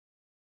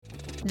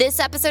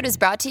This episode is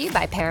brought to you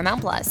by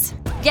Paramount Plus.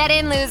 Get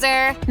in,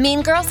 loser!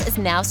 Mean Girls is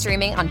now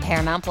streaming on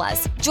Paramount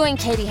Plus. Join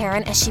Katie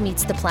Heron as she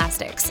meets the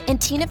plastics in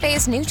Tina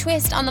Fey's new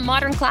twist on the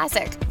modern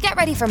classic. Get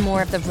ready for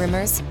more of the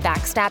rumors,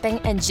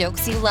 backstabbing, and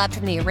jokes you loved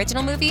from the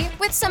original movie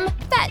with some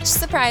fetch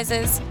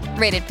surprises.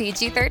 Rated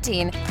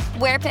PG-13.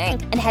 Wear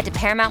pink and head to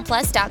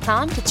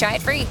ParamountPlus.com to try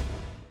it free.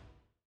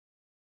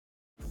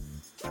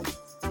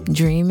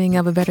 Dreaming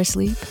of a better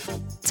sleep?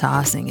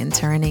 Tossing and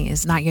turning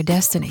is not your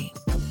destiny.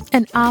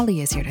 And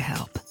Ollie is here to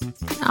help.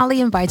 Ollie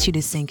invites you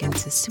to sink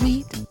into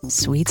sweet,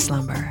 sweet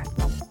slumber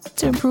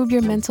to improve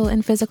your mental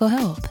and physical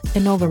health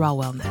and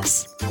overall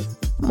wellness.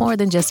 More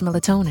than just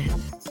melatonin,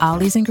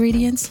 Ollie's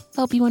ingredients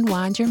help you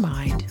unwind your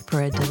mind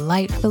for a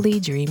delightfully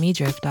dreamy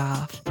drift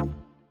off.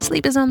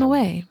 Sleep is on the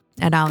way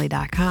at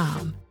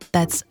Ollie.com.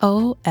 That's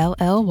OLLY.com.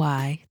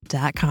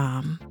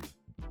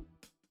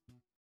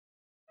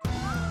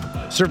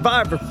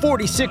 Survivor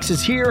 46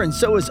 is here, and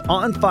so is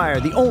On Fire,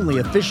 the only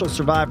official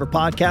Survivor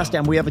podcast,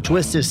 and we have a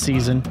twist this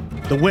season.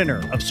 The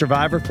winner of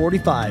Survivor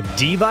 45,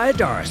 Dee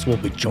Valladares, will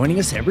be joining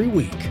us every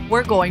week.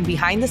 We're going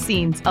behind the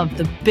scenes of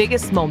the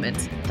biggest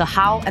moments, the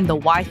how and the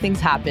why things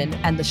happen,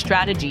 and the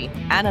strategy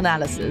and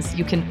analysis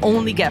you can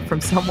only get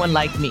from someone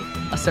like me,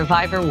 a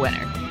Survivor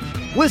winner.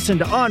 Listen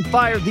to On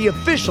Fire, the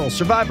official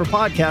Survivor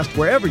podcast,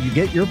 wherever you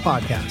get your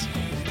podcasts.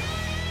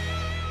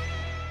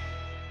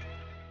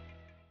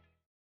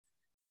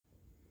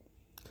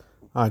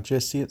 Hi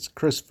Jesse, it's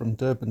Chris from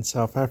Durban,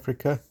 South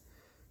Africa.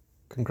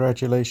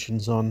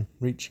 Congratulations on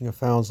reaching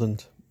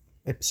 1,000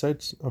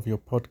 episodes of your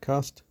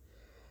podcast.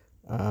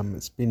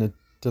 It's been a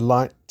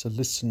delight to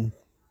listen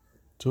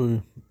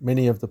to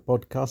many of the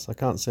podcasts. I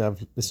can't say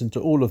I've listened to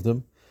all of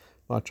them,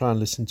 but I try and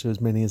listen to as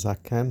many as I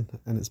can.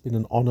 And it's been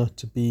an honor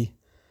to be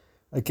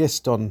a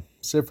guest on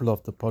several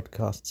of the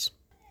podcasts.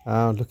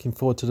 Looking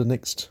forward to the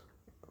next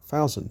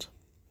 1,000.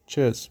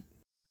 Cheers.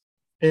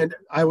 And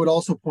I would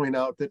also point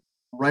out that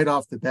right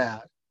off the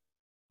bat,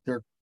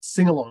 they're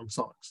sing-along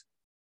songs,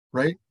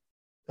 right?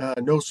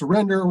 No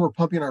Surrender, we're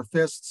pumping our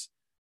fists.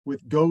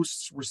 With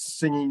Ghosts, we're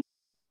singing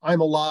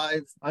I'm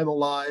alive, I'm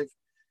alive.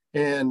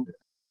 And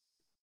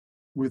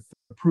with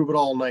Prove It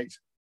All Night,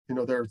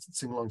 they're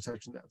sing-along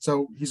section of that.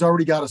 So he's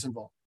already got us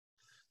involved.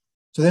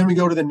 So then we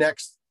go to the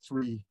next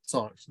 3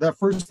 songs. That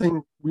first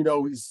thing, we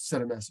know he's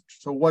sent a message.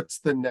 So what's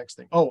the next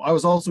thing? Oh, I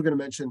was also going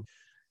to mention,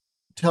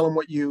 tell him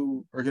what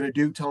you are going to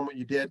do, tell him what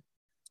you did.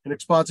 In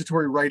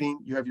expository writing,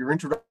 you have your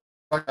introduction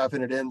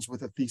and it ends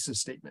with a thesis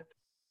statement.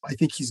 I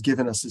think he's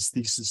given us his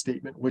thesis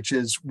statement, which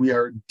is we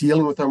are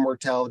dealing with our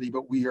mortality,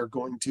 but we are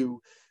going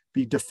to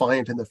be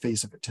defiant in the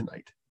face of it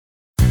tonight.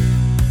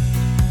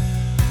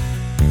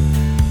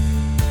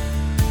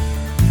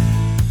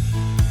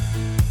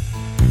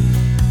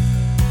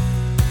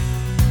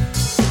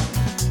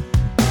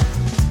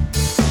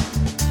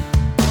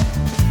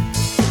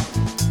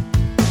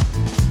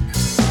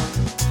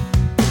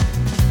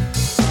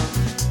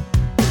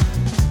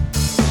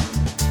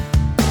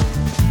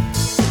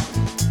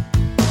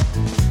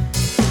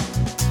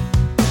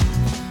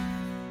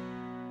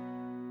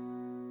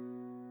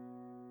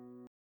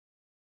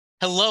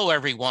 Hello,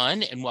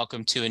 everyone, and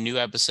welcome to a new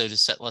episode of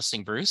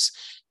Setlustingbruce,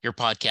 your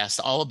podcast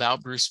all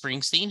about Bruce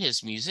Springsteen,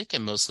 his music,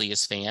 and mostly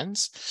his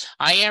fans.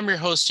 I am your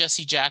host,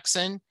 Jesse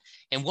Jackson,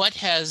 and what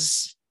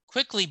has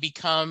quickly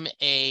become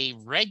a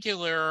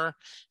regular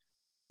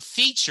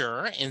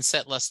feature in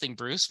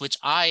Setlustingbruce, which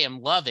I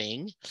am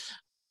loving,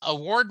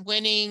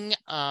 award-winning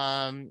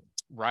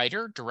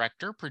writer,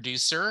 director,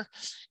 producer,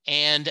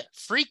 and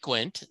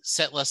frequent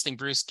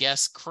Setlustingbruce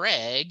guest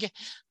Craig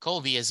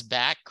Colby is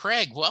back.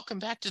 Craig, welcome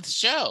back to the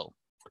show.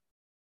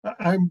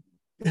 I'm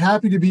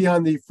happy to be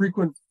on the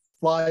frequent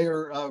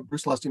flyer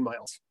Bruce Lusting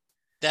Miles.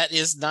 That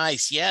is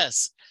nice,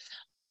 yes.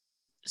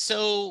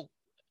 So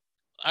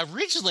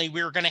originally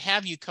we were going to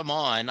have you come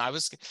on.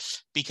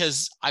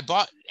 Because I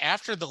bought,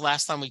 after the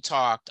last time we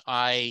talked,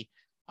 I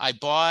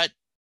bought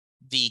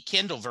the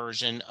Kindle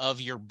version of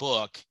your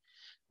book,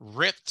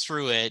 ripped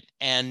through it,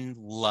 and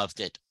loved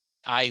it.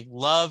 I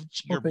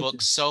loved your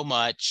book so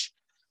much.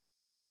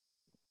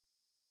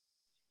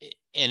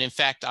 And in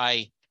fact,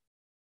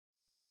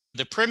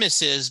 the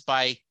premise is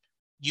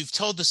you've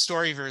told the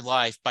story of your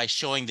life by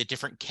showing the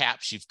different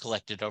caps you've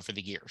collected over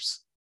the years.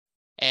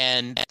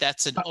 And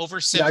that's an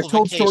oversimplification. Yeah, I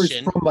told stories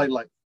from my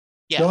life.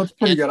 Yeah. No, it's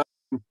pretty good.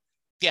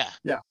 Yeah.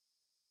 Yeah.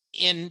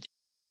 And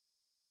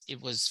it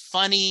was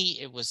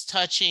funny. It was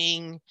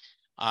touching.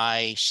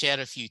 I shed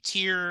a few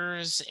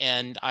tears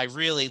and I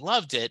really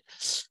loved it.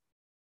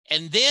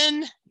 And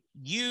then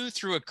you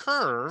threw a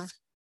curve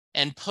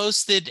and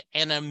posted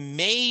an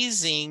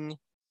amazing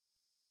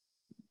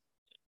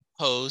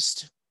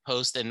post,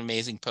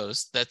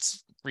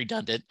 that's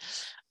redundant,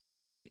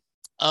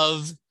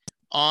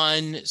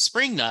 on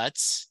Spring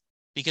Nuts,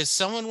 because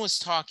someone was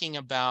talking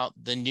about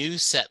the new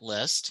set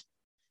list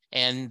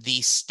and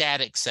the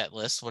static set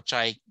list, which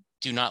I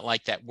do not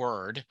like that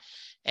word.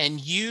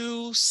 And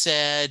you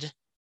said,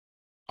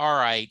 all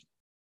right,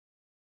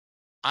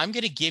 I'm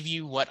going to give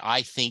you what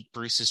I think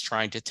Bruce is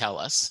trying to tell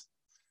us.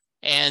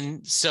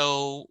 And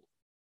so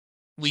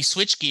we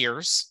switch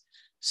gears.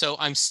 So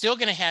I'm still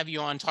going to have you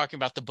on talking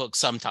about the book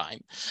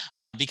sometime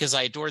because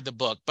I adored the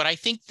book. But I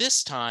think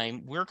this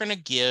time we're going to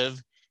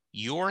give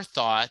your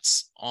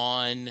thoughts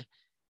on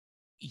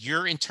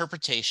your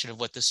interpretation of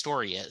what the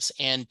story is.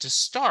 And to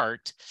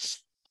start,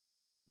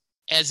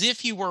 as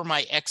if you were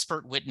my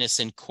expert witness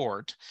in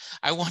court,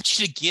 I want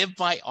you to give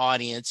my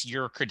audience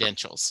your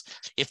credentials,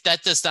 if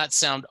that does not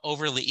sound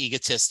overly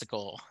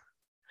egotistical.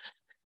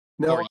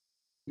 No,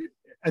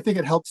 I think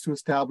it helps to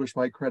establish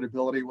my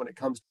credibility when it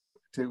comes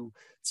to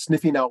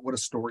sniffing out what a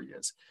story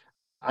is.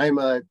 I'm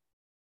a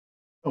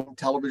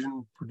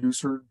television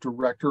producer,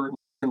 director,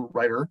 and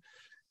writer.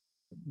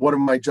 One of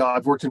my jobs,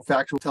 I've worked in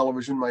factual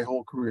television my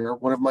whole career.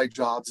 One of my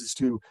jobs is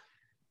to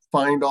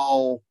find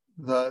all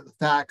the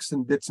facts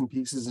and bits and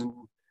pieces and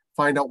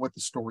find out what the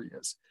story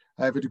is.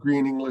 I have a degree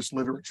in English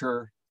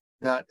literature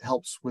that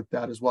helps with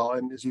that as well.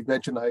 And as you've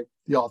mentioned, I'm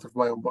the author of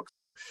my own book.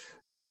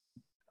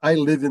 I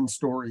live in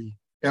story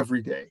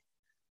every day,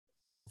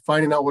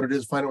 finding out what it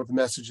is, finding out what the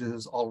message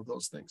is, all of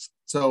those things.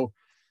 So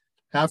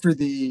after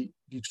the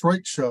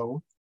Detroit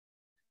show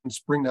in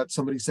spring, that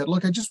somebody said,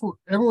 look,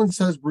 everyone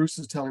says Bruce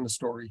is telling a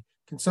story.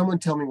 Can someone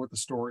tell me what the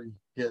story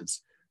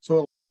is?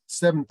 So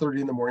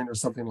 7:30 in the morning or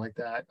something like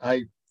that,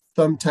 I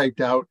thumb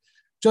typed out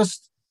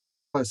just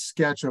a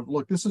sketch of,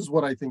 look, this is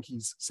what I think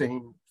he's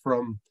saying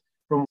from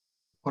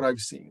what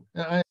I've seen.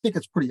 And I think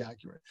it's pretty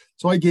accurate.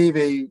 So I gave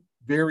a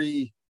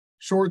very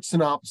short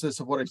synopsis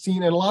of what I've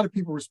seen, and a lot of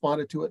people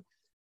responded to it.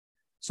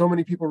 So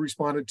many people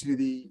responded to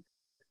the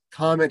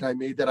comment I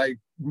made that I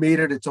made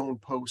it its own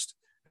post,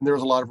 and there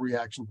was a lot of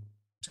reaction.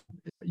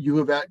 You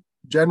have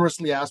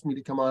generously asked me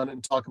to come on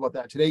and talk about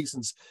that today,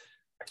 since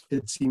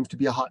it seems to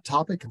be a hot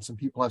topic and some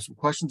people have some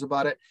questions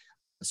about it.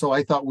 So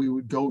I thought we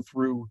would go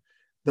through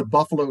the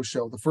Buffalo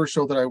show, the first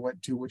show that I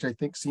went to, which I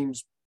think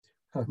seems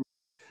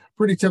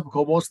pretty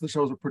typical. Most of the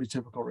shows are pretty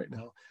typical right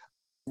now.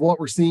 What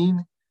we're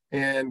seeing,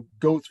 and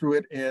go through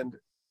it and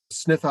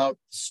sniff out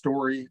the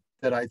story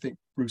that I think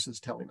Bruce is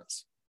telling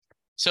us.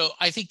 So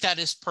I think that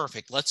is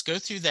perfect. Let's go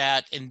through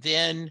that, and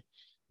then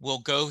we'll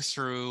go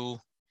through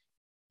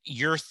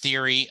your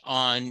theory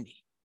on,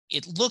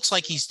 it looks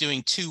like he's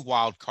doing 2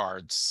 wild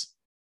cards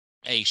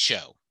a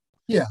show.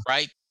 Yeah.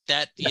 Right?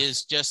 That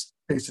is just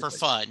basically for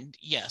fun.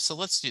 Yeah. So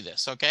let's do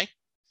this. Okay.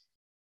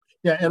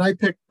 Yeah. And I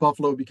picked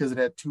Buffalo because it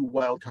had 2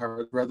 wild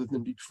cards rather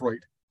than Detroit,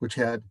 which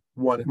had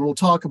 1. And we'll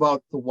talk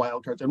about the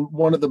wild cards. And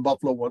one of the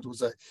Buffalo ones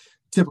was a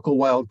typical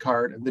wild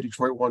card, and the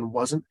Detroit one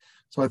wasn't.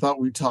 So I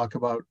thought we'd talk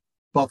about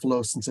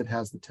Buffalo since it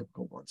has the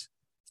typical ones.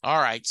 All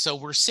right. So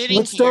we're sitting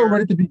Let's start here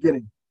right at the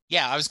beginning.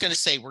 Yeah, I was going to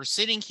say, we're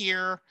sitting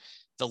here,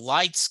 the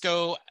lights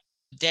go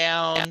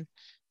down,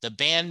 the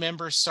band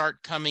members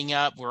start coming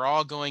up, we're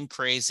all going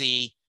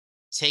crazy.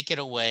 Take it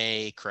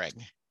away, Craig.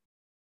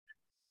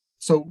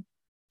 So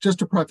just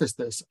to preface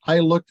this, I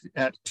looked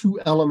at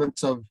 2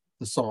 elements of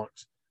the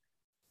songs,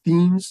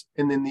 themes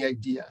and then the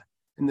idea.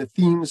 And the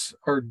themes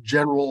are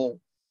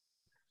general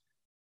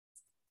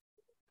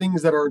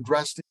things that are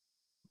addressed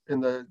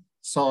in the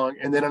song,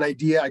 and then an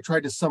idea. I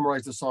tried to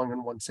summarize the song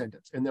in 1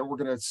 sentence, and then we're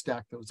going to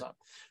stack those up.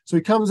 So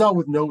he comes out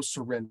with No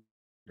Surrender,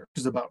 which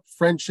is about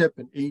friendship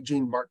and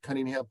aging. Mark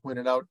Cunningham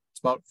pointed out it's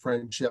about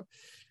friendship.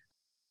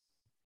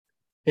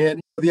 And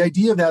the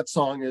idea of that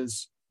song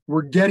is,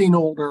 we're getting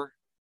older,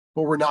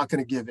 but we're not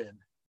going to give in.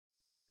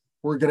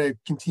 We're going to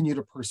continue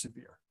to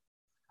persevere.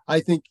 I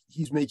think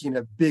he's making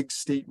a big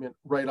statement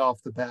right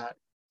off the bat.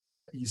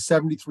 He's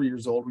 73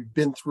 years old. We've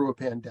been through a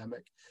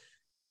pandemic.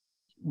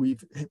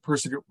 We've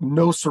persevered.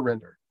 No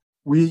surrender.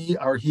 We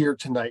are here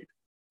tonight,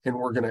 and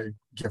we're going to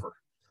give her.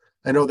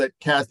 I know that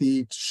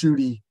Kathy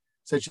Schutte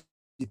said she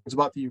thinks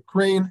about the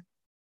Ukraine.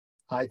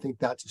 I think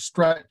that's a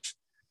stretch.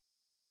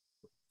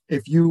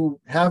 If you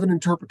have an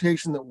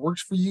interpretation that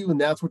works for you and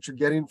that's what you're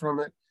getting from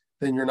it,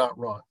 then you're not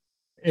wrong.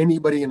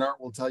 Anybody in art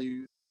will tell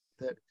you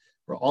that,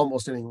 or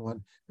almost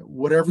anyone, that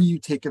whatever you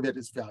take of it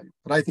is valuable.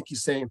 But I think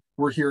he's saying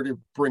we're here to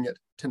bring it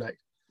tonight.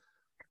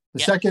 The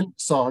second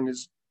song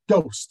is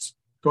Ghosts.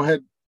 Go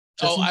ahead,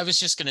 Jesse. Oh, I was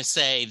just going to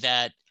say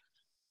that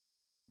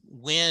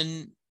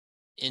when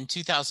in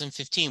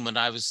 2017, 2017, when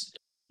I was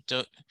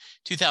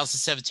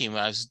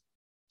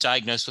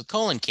diagnosed with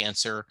colon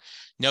cancer,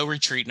 no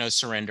retreat, no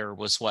surrender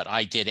was what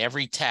I did.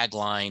 Every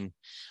tagline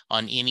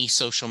on any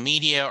social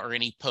media or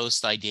any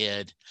post I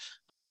did.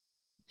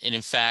 And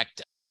in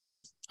fact,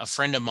 a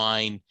friend of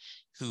mine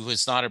who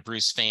was not a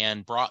Bruce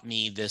fan brought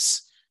me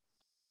this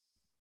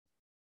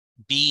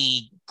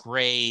B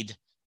grade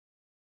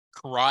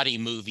karate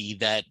movie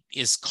that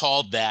is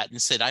called that, and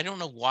said, I don't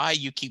know why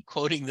you keep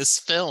quoting this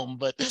film,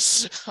 but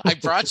I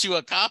brought you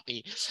a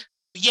copy.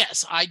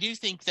 Yes, I do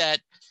think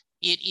that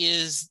it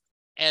is,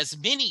 as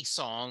many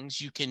songs,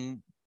 you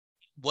can,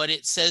 what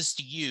it says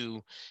to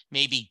you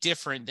may be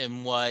different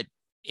than what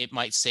it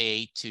might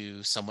say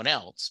to someone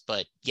else.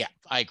 But yeah,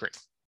 I agree.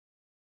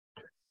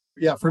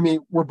 Yeah, for me,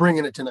 we're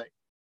bringing it tonight,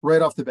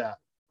 right off the bat,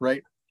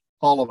 right?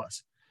 All of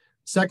us.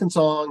 Second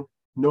song,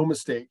 no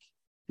mistake,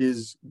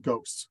 is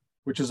Ghosts,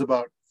 which is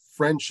about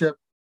friendship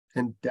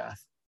and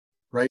death,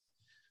 right?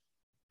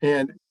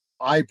 And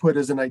I put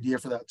as an idea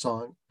for that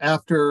song,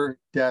 after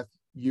death,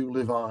 you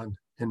live on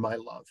in my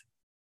love,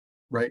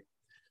 right?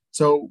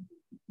 So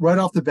right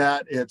off the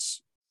bat,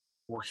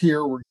 we're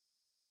here,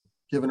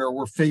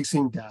 we're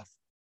facing death,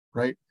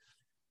 right?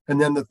 And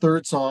then the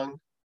third song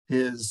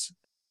is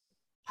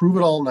Prove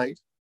It All Night,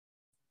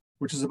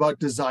 which is about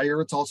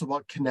desire. It's also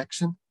about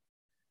connection.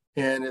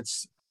 And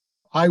it's,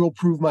 I will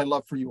prove my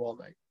love for you all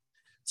night.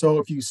 So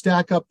if you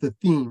stack up the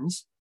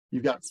themes,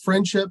 you've got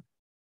friendship,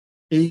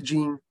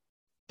 aging,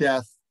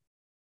 death,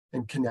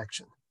 and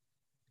connection.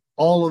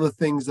 All of the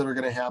things that are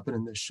going to happen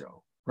in this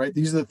show, right?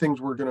 These are the things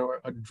we're going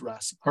to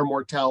address. Our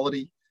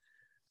mortality,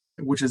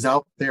 which is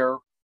out there,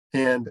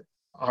 and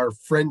our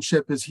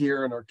friendship is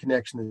here, and our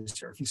connection is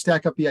here. If you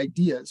stack up the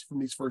ideas from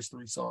these first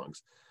three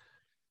songs,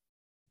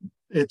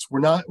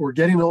 we're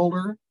getting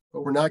older,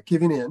 but we're not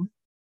giving in.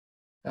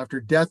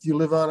 After death, you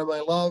live on in my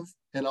love,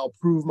 and I'll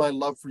prove my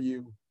love for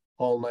you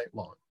all night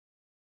long,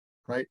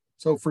 right?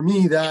 So for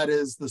me, that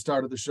is the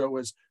start of the show.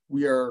 Is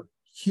we are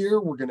here,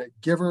 we're going to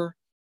give her,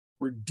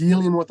 we're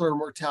dealing with our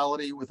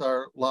mortality, with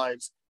our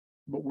lives,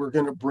 but we're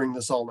going to bring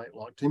this all night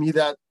long. To me,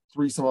 that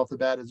threesome off the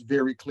bat is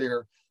very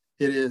clear.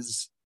 It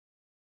is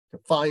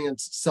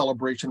defiance,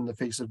 celebration in the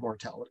face of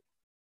mortality.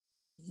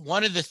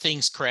 One of the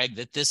things, Craig,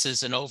 that this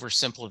is an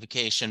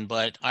oversimplification,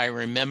 but I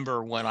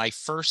remember when I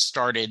first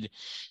started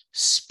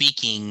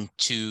speaking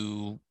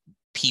to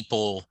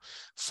people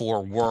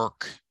for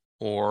work,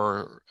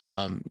 or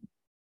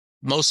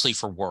mostly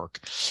for work,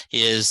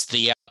 is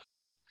the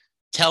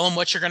tell them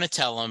what you're going to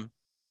tell them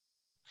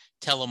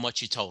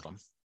what you told them.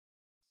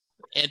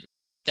 And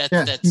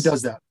that's, he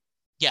does that.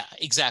 Yeah,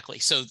 exactly.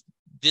 So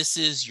this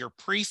is your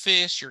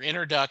preface, your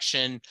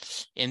introduction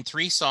in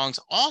three songs.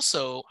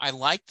 Also, I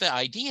like the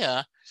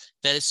idea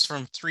that it's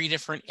from three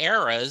different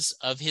eras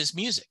of his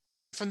music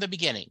from the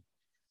beginning.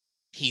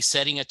 He's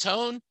setting a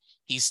tone.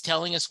 He's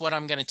telling us what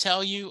I'm going to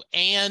tell you.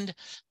 And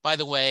by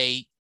the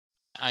way,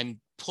 I'm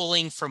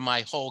pulling from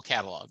my whole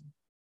catalog.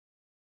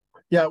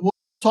 Yeah, we'll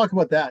talk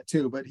about that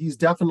too. But he's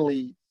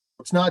definitely,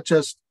 it's not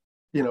just,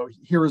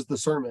 here is the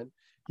sermon.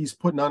 He's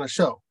putting on a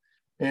show.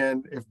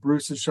 And if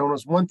Bruce has shown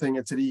us one thing,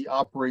 it's that he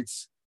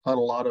operates on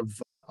a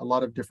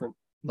lot of different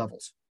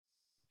levels.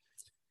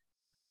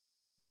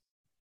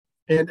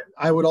 And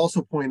I would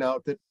also point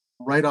out that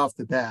right off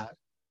the bat,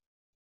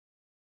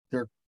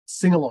 they're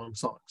sing-along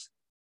songs,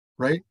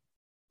 right?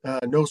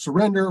 No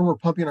Surrender, we're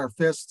pumping our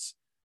fists.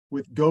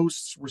 With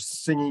Ghosts, we're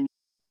singing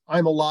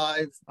I'm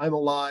alive, I'm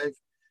alive.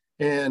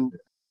 And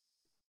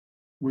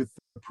with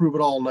Prove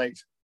It All Night,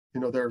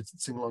 there's a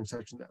sing-along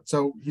section of that.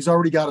 So he's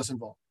already got us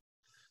involved.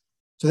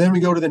 So then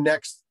we go to the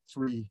next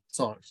three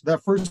songs.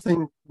 That first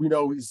thing we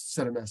know, he's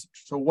set a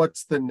message. So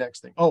what's the next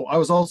thing? Oh, I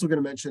was also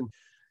going to mention,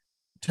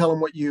 tell them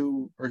what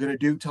you are going to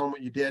do, tell them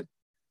what you did.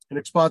 In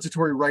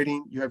expository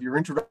writing, you have your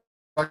introduction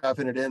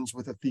and it ends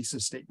with a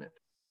thesis statement.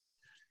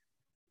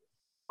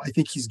 I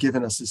think he's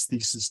given us his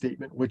thesis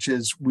statement, which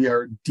is we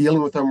are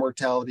dealing with our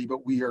mortality,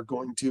 but we are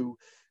going to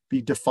be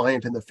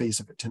defiant in the face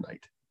of it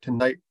tonight.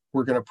 Tonight,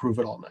 we're going to prove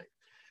it all night.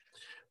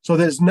 So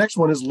this next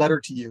one is Letter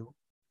to You.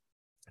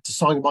 It's a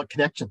song about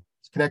connection.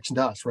 It's connection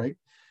to us, right?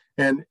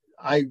 And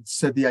I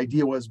said the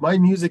idea was my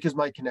music is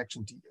my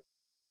connection to you,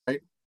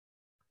 right?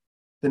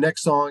 The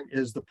next song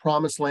is The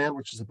Promised Land,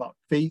 which is about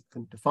faith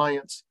and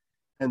defiance.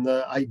 And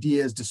the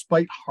idea is,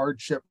 despite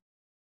hardship,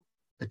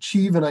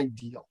 achieve an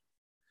ideal.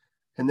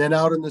 And then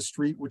Out in the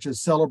Street, which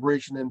is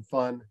celebration and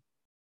fun.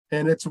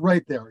 And it's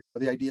right there.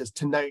 The idea is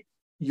tonight,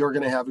 you're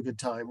going to have a good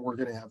time. We're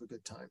going to have a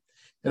good time.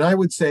 And I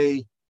would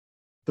say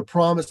the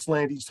Promised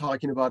Land he's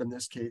talking about in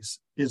this case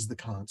is the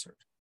concert,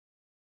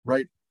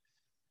 right?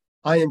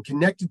 I am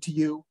connected to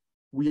you.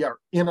 We are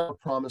in our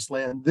promised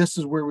land. This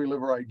is where we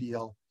live our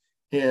ideal.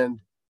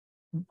 And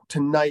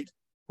tonight,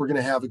 we're going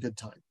to have a good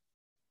time.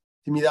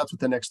 To me, that's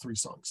what the next three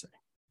songs say.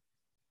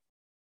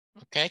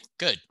 Okay,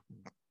 good.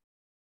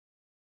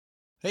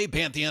 Hey,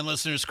 Pantheon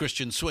listeners,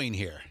 Christian Swain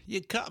here.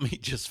 You caught me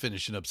just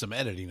finishing up some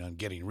editing on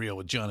Getting Real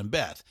with John and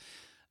Beth.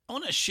 I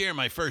want to share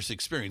my first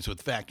experience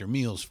with Factor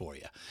meals for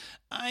you.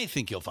 I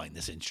think you'll find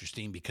this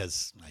interesting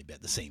because I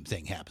bet the same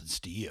thing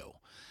happens to you.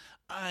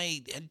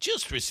 I had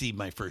just received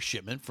my first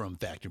shipment from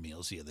Factor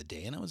Meals the other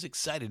day, and I was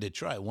excited to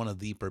try one of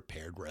the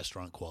prepared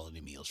restaurant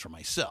quality meals for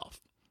myself.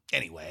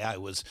 Anyway, I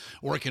was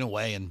working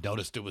away and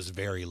noticed it was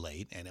very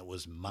late, and it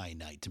was my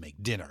night to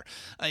make dinner.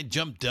 I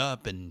jumped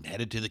up and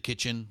headed to the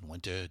kitchen,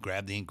 went to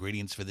grab the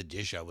ingredients for the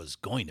dish I was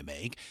going to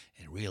make,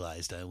 and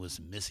realized I was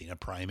missing a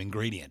prime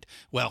ingredient.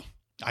 Well,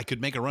 I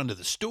could make a run to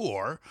the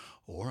store,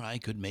 or I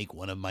could make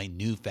one of my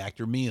new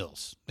Factor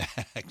meals.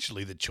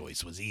 Actually, the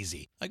choice was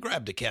easy. I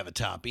grabbed a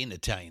cavatappi, an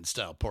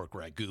Italian-style pork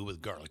ragu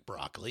with garlic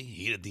broccoli,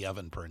 heated the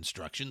oven per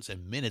instructions,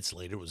 and minutes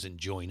later was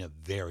enjoying a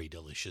very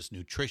delicious,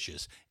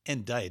 nutritious,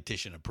 and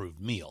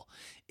dietitian-approved meal.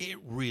 It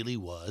really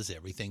was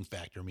everything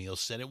Factor Meals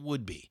said it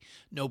would be.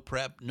 No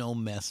prep, no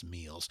mess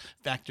meals.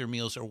 Factor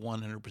Meals are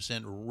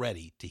 100%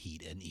 ready to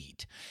heat and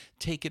eat.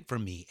 Take it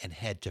from me and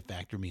head to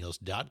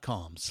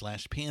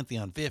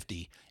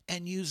factormeals.com/Pantheon50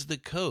 and use the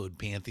code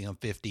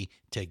Pantheon50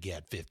 to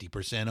get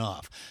 50%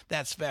 off.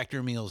 That's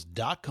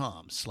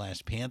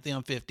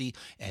factormeals.com/Pantheon50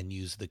 and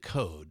use the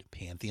code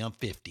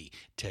Pantheon50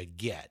 to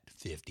get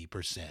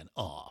 50%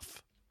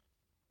 off.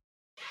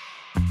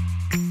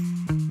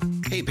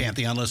 Hey,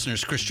 Pantheon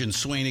listeners, Christian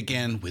Swain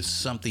again with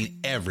something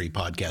every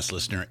podcast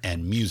listener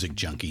and music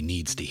junkie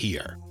needs to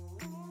hear.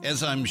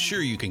 As I'm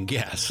sure you can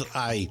guess,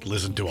 I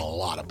listen to a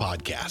lot of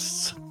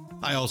podcasts.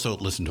 I also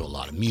listen to a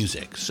lot of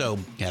music, so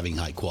having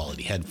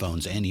high-quality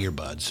headphones and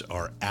earbuds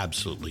are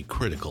absolutely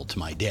critical to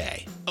my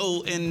day.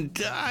 Oh, and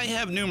I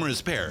have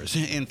numerous pairs.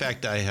 In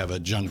fact, I have a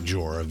junk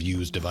drawer of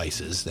used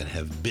devices that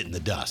have bitten the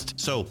dust,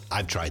 so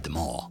I've tried them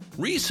all.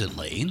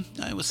 Recently,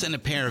 I was sent a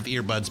pair of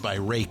earbuds by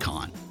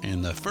Raycon,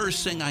 and the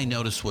first thing I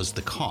noticed was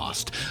the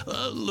cost.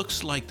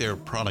 Looks like their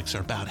products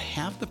are about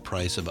half the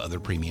price of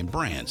other premium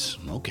brands.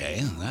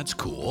 Okay, that's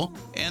cool.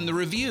 And the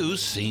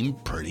reviews seem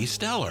pretty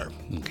stellar.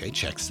 Okay,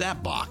 checks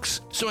that box.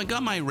 So I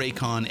got my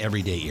Raycon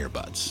everyday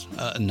earbuds.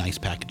 A nice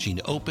packaging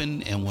to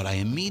open, and what I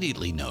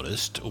immediately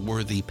noticed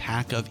were the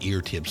pack of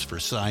ear tips for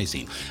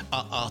sizing.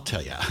 I'll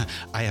tell you,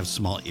 I have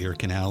small ear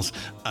canals.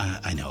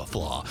 I know, a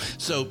flaw.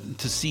 So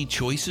to see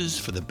choices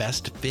for the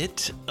best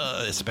fit,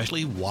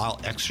 especially while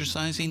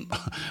exercising,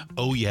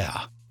 oh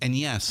yeah. And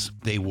yes,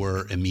 they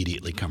were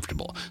immediately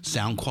comfortable.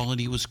 Sound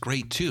quality was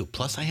great too.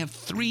 Plus, I have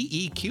 3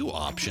 EQ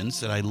options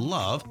that I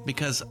love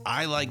because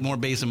I like more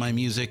bass in my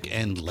music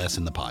and less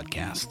in the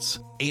podcasts.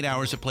 8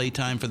 hours of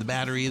playtime for the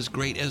battery is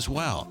great as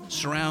well.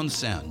 Surround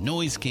sound,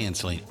 noise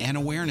canceling, and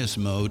awareness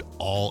mode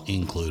all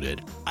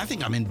included. I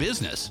think I'm in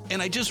business.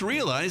 And I just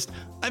realized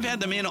I've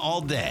had them in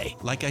all day.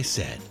 Like I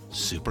said,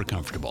 super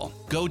comfortable.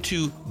 Go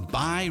to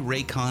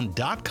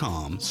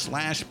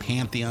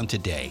buyraycon.com/Pantheon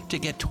today to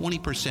get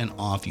 20%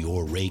 off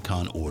your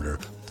Raycon order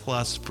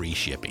plus free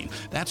shipping.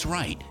 That's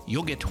right.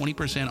 You'll get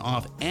 20%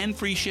 off and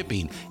free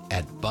shipping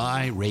at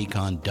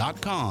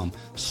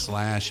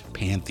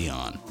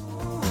buyraycon.com/Pantheon.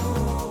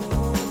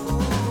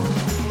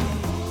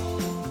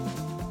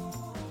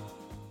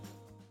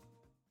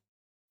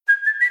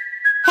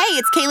 Hey,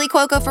 it's Kaylee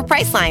Cuoco for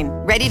Priceline.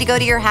 Ready to go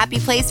to your happy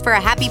place for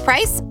a happy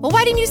price? Well,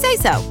 why didn't you say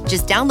so?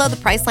 Just download the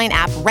Priceline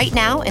app right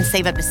now and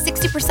save up to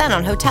 60%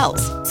 on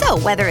hotels. So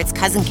whether it's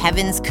Cousin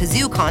Kevin's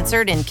Kazoo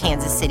Concert in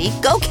Kansas City,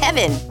 go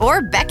Kevin,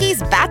 or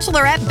Becky's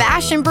Bachelorette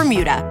Bash in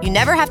Bermuda, you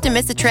never have to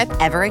miss a trip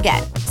ever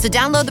again. So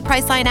download the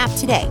Priceline app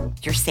today.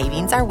 Your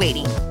savings are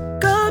waiting.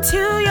 Go to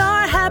your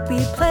happy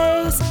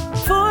place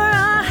for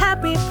a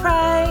happy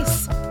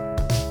price.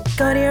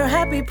 Go to your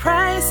happy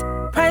price,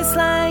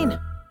 Priceline.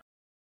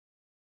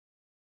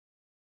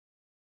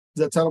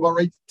 Does that sound about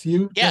right to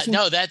you? Yeah, Jesse?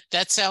 no,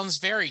 that sounds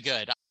very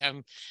good.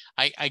 I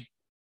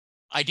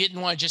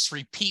didn't want to just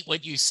repeat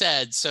what you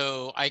said,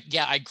 so I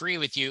agree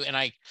with you.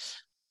 And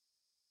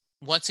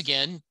once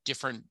again,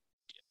 different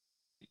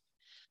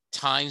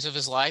times of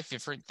his life,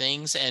 different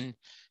things, and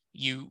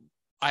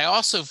I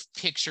also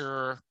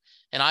picture,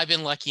 and I've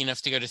been lucky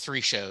enough to go to 3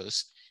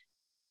 shows.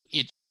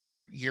 The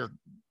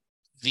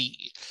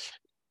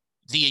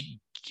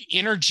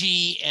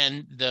energy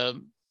and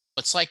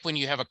it's like when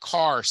you have a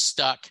car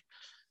stuck.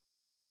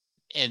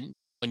 And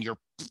when you're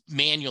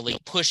manually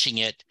pushing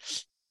it,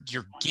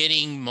 you're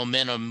getting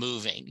momentum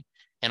moving.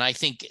 And I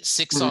think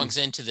 6 songs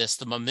into this,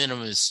 the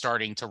momentum is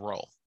starting to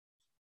roll.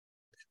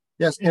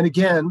 Yes. And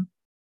again,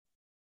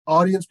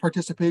 audience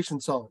participation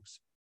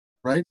songs,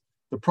 right?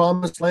 The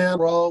Promised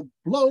Land, we're all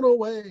blow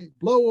away.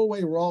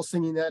 We're all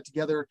singing that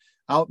together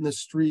out in the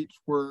street.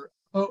 We're,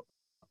 like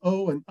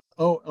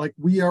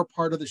we are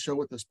part of the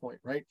show at this point,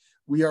 right?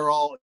 We are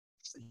all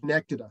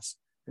connected us.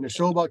 In a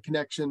show about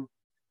connection,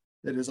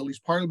 that is at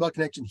least part about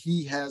connection,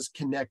 he has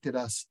connected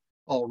us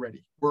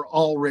already. We're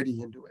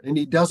already into it. And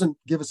he doesn't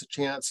give us a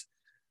chance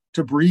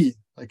to breathe.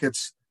 Like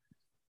it's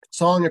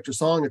song after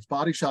song, it's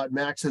body shot.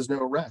 Max has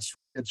no rest.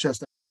 It's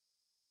just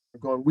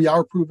going, we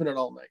are proving it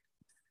all night.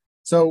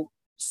 So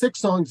 6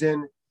 songs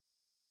in,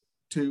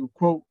 to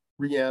quote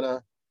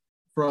Rihanna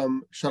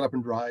from Shut Up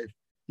and Drive,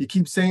 you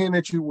keep saying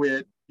that you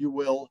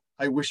will,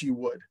 I wish you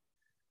would.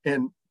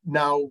 And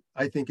now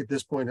I think at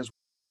this point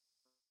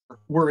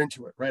we're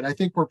into it, right? I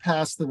think we're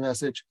past the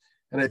message,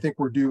 and I think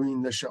we're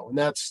doing the show. And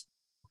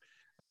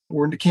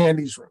we're into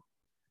Candy's room,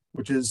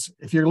 which is,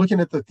 if you're looking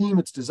at the theme,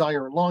 it's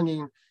desire and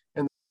longing.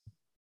 And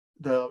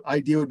the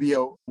idea would be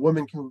a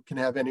woman who can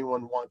have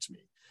anyone wants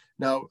me.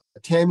 Now,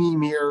 Tammy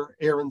Mir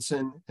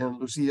Aronson and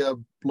Lucia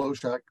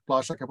Bloshak,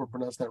 I hope I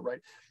pronounced that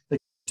right. They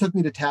took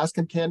me to task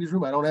in Candy's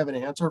room. I don't have an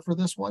answer for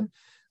this one.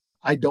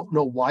 I don't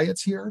know why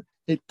it's here.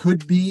 It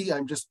could be,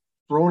 I'm just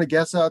throwing a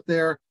guess out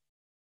there.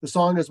 The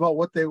song is about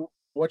what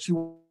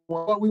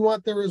we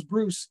want there is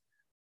Bruce.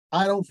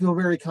 I don't feel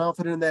very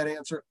confident in that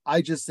answer.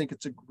 I just think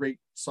it's a great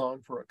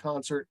song for a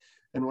concert,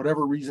 and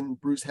whatever reason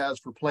Bruce has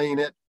for playing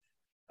it,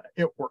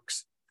 it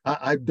works.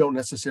 I don't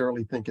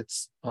necessarily think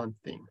it's on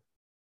theme.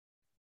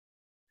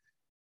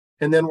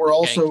 And then we're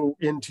also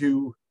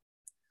into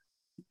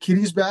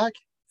Kitty's Back.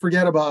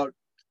 Forget about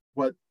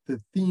what the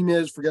theme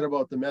is, forget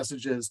about the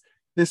messages.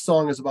 This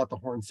song is about the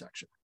horn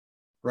section,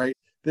 right?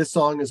 This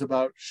song is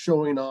about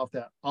showing off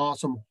that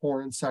awesome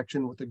horn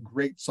section with a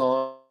great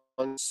song,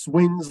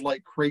 swings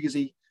like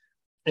crazy,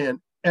 and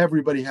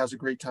everybody has a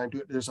great time to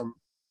it.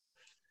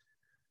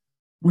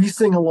 We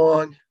sing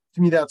along.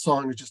 To me, that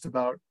song is just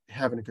about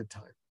having a good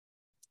time.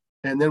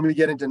 And then we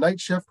get into Night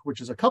Shift,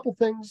 which is a couple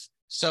things.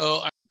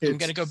 So I'm going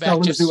to go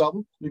back. Just new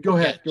album. You go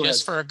ahead.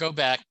 For a go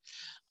back.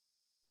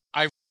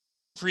 I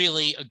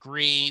really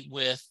agree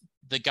with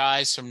the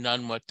guys from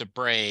None But the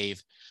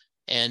Brave,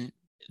 and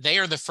they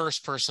are the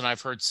first person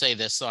I've heard say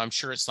this, so I'm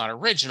sure it's not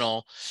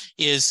original,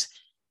 is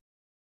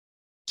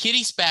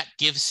Kitty's Back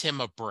gives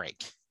him a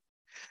break.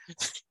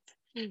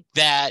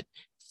 That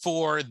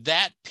for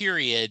that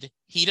period,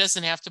 he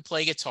doesn't have to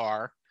play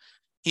guitar.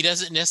 He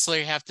doesn't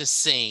necessarily have to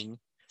sing.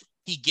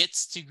 He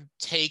gets to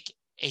take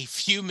a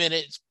few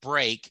minutes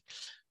break.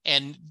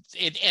 And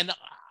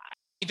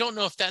I don't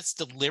know if that's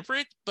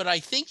deliberate, but I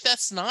think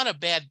that's not a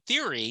bad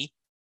theory,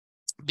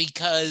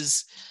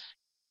 because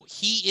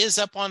he is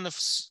up on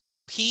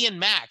he and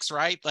Max,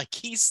 right? Like,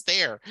 he's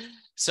there.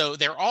 So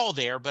they're all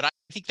there, but I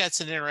think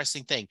that's an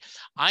interesting thing.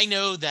 I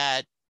know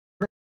that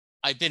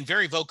I've been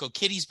very vocal.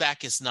 Kitty's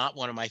Back is not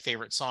one of my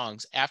favorite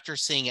songs. After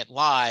seeing it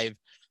live,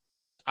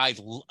 I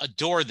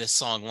adore this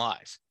song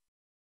live.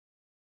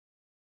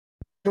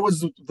 It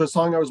was the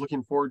song I was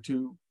looking forward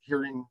to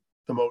hearing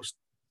the most.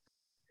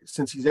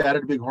 Since he's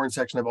added a big horn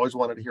section, I've always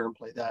wanted to hear him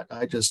play that.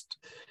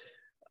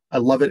 I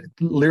love it.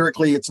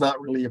 Lyrically, it's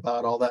not really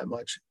about all that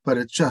much, but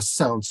it just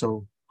sounds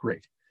so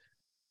great.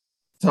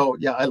 So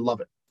yeah, I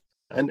love it.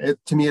 And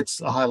to me,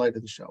 it's a highlight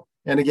of the show.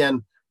 And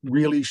again,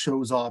 really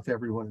shows off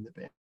everyone in the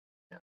band.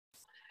 Yeah.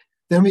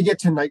 Then we get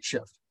to Night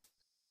Shift.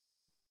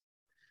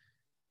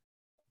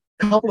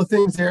 A couple of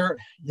things there.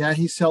 Yeah,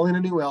 he's selling a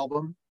new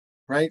album,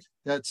 right?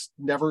 That's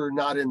never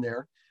not in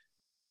there.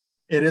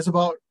 It is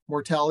about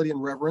mortality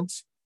and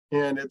reverence,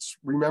 and it's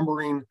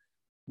remembering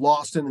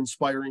lost and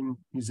inspiring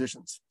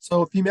musicians.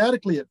 So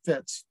thematically, it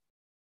fits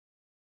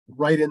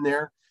right in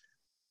there.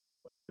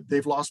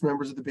 They've lost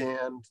members of the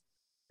band.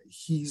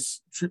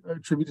 He's a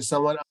tribute to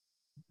someone.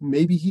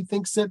 Maybe he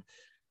thinks that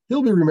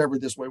he'll be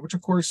remembered this way, which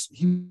of course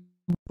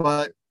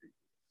but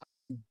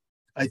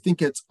I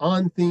think it's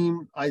on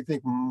theme. I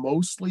think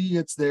mostly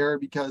it's there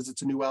because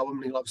it's a new album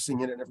and he loves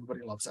singing it and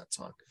everybody loves that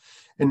song.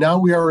 And now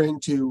we are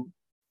into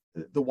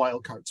the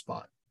wild card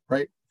spot,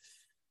 right?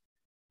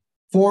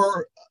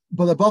 For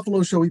the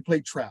Buffalo show, we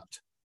played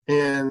Trapped.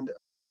 And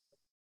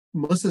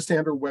Melissa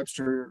Stander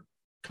Webster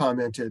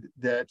commented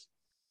that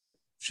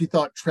she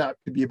thought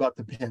Trapped could be about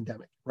the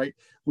pandemic, right?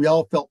 We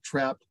all felt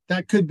trapped.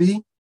 That could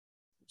be,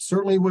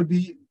 certainly would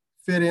be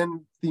fit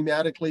in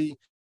thematically.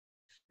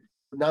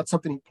 Not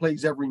something he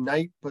plays every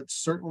night, but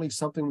certainly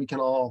something we can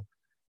all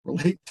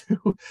relate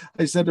to.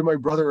 I said to my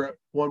brother at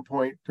one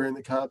point during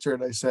the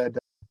concert, I said,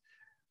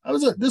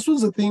 this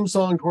was a theme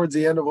song towards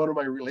the end of one of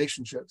my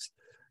relationships.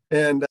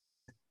 And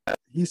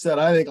he said,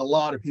 I think a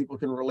lot of people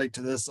can relate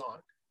to this song.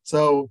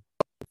 So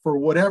for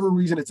whatever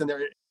reason it's in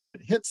there, it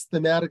hits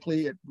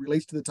thematically, it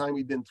relates to the time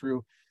we've been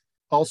through.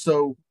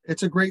 Also,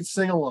 it's a great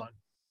sing-along.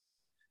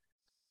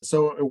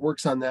 So it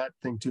works on that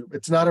thing too.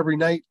 It's not every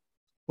night.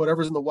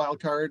 Whatever's in the wild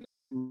card,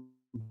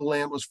 the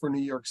land was for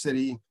New York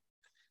City.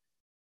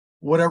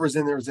 Whatever's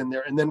in there is in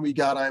there. And then we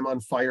got I'm on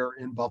Fire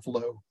in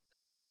Buffalo.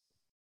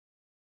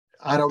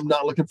 I'm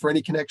not looking for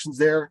any connections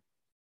there.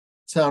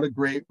 It sounded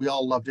great. We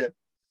all loved it.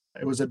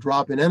 It was a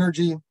drop in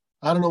energy.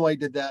 I don't know why he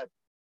did that,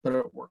 but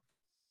it worked.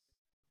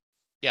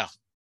 Yeah.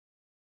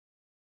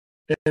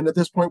 And at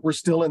this point, we're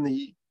still in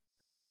the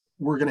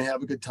we're going to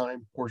have a good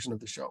time portion of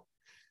the show.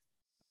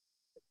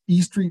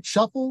 E Street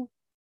Shuffle.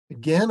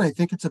 Again, I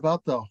think it's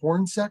about the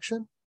horn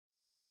section.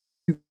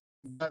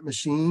 That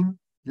machine,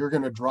 you're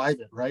going to drive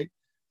it, right?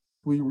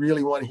 We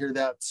really want to hear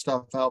that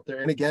stuff out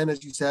there. And again,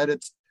 as you said,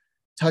 it's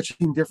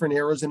touching different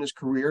eras in his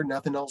career.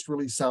 Nothing else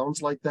really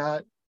sounds like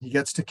that. He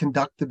gets to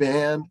conduct the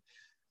band,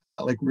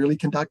 like really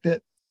conduct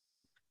it.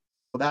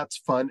 So that's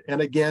fun.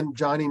 And again,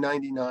 Johnny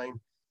 99,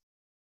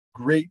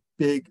 great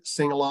big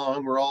sing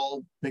along. We're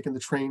all making the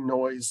train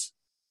noise,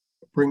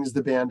 brings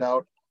the band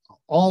out.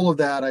 All of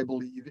that, I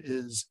believe,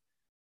 is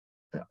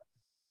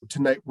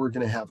tonight we're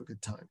going to have a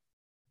good time.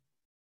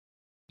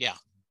 Yeah,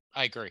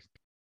 I agree.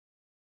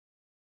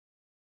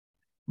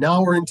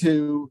 Now we're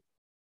into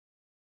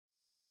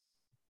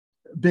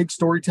a big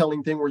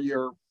storytelling thing where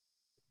you're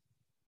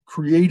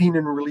creating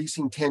and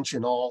releasing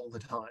tension all the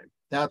time.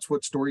 That's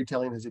what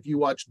storytelling is. If you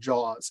watch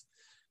Jaws,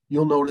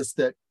 you'll notice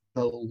that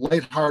the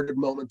lighthearted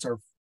moments are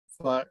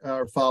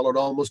followed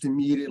almost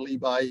immediately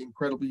by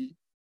incredibly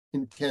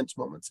intense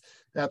moments.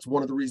 That's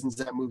one of the reasons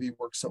that movie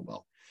works so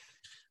well.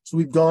 So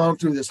we've gone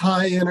through this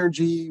high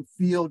energy,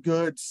 feel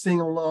good,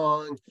 sing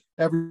along,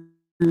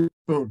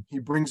 boom, he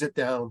brings it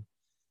down.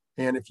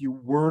 And if you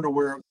weren't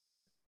aware of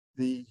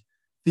the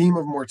theme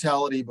of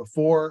mortality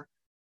before,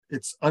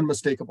 it's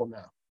unmistakable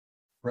now,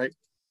 right?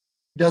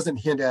 He doesn't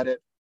hint at it,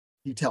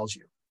 he tells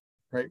you.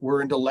 right?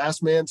 We're into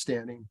Last Man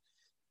Standing,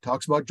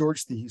 talks about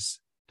George Thies,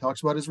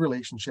 talks about his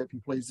relationship. He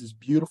plays this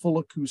beautiful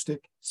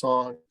acoustic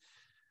song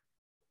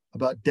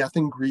about death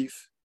and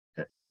grief.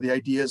 The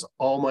idea is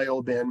all my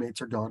old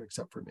bandmates are gone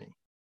except for me.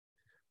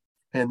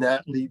 And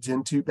that leads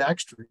into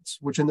Backstreets,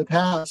 which in the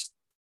past,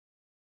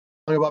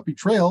 song about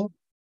betrayal,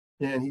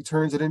 and he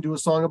turns it into a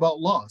song about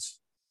loss.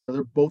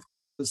 They're both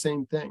the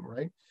same thing,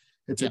 right?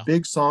 It's a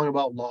big song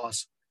about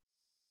loss.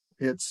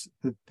 It's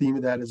the theme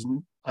of that is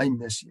I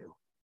miss you.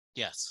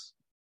 Yes.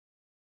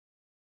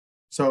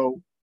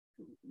 So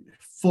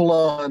full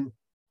on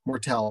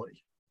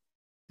mortality,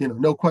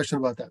 no question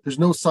about that. There's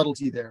no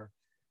subtlety there.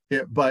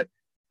 But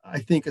I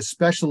think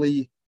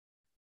especially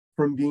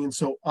from being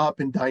so up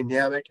and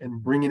dynamic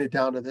and bringing it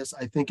down to this,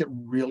 I think it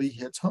really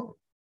hits home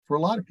for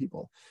a lot of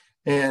people.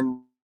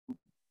 And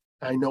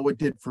I know it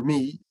did for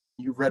me.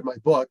 You've read my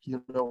book,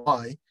 you know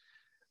why.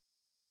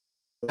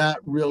 That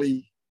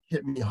really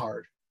hit me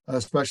hard,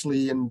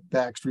 especially in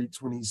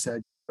Backstreets when he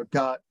said, I've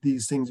got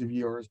these things of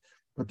yours,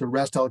 but the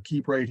rest I'll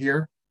keep right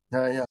here.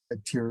 I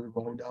had tears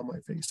rolling down my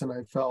face, and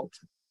I felt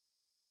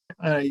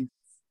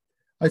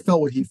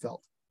what he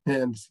felt.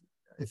 And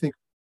I think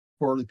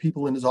for the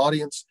people in his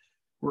audience,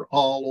 we're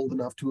all old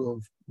enough to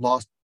have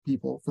lost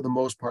people for the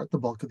most part, the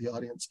bulk of the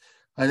audience.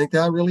 I think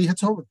that really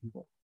hits home with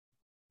people.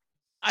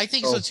 I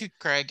think so too,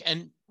 Craig.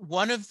 And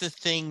one of the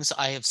things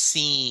I have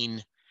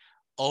seen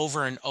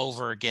over and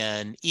over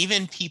again,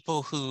 even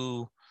people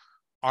who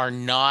are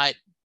not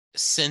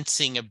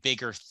sensing a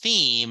bigger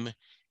theme,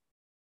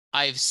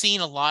 I've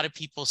seen a lot of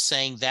people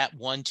saying that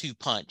 1-2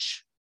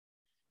 punch,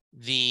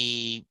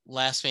 the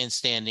Last Man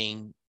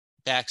Standing,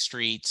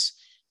 Backstreets,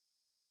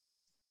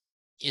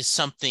 is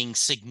something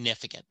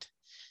significant.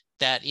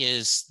 That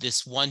is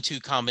this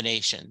 1-2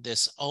 combination,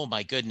 this, oh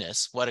my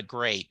goodness, what a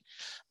great.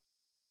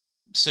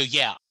 So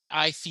yeah,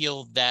 I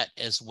feel that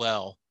as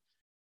well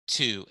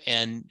too.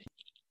 And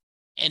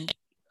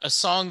a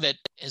song that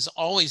has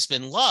always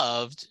been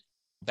loved,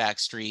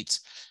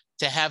 Backstreets,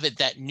 to have it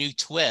that new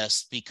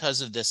twist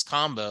because of this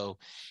combo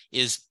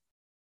is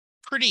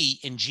pretty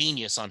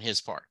ingenious on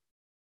his part.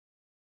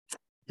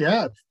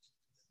 Yeah.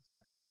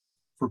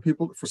 For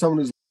someone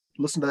who's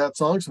listened to that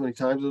song so many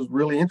times, it was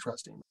really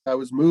interesting. I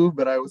was moved,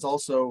 but I was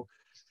also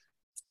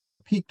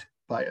piqued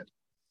by it.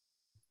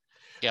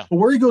 Yeah. But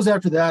where he goes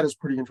after that is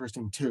pretty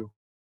interesting too.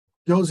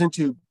 He goes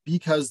into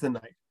Because the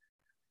Night,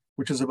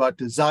 which is about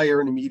desire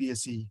and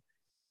immediacy.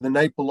 The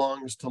night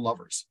belongs to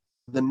lovers.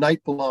 The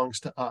night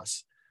belongs to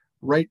us.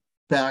 Right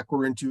back,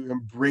 we're into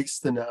embrace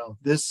the now.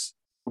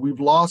 We've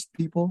lost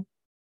people.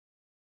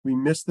 We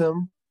miss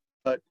them,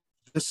 but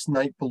this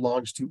night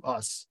belongs to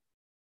us,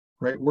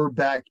 right? We're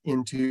back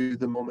into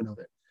the moment of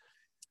it.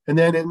 And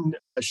then in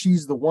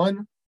She's the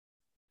One,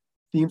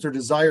 themes are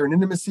desire and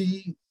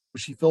intimacy.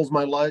 She fills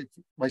my life,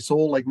 my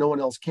soul like no one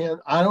else can.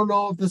 I don't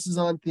know if this is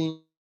on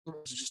theme.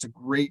 It's just a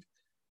great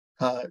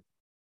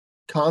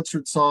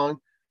concert song.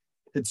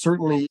 It's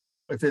certainly,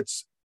 if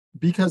it's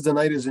Because the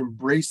Night is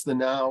embrace the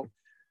now,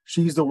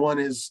 She's the One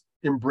is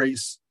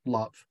embrace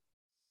love.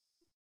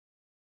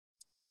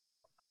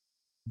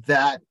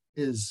 That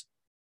is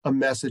a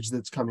message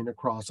that's coming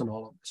across in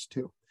all of this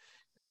too.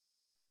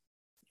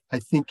 I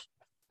think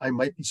I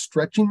might be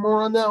stretching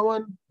more on that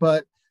one,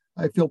 but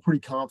I feel pretty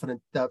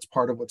confident that's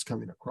part of what's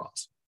coming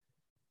across.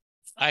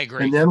 I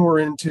agree. And then we're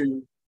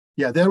into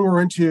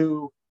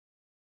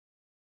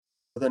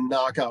the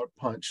knockout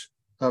punch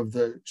of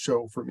the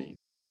show for me.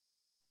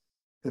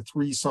 The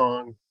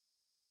 3-song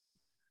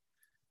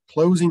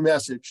closing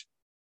message,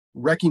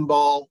 Wrecking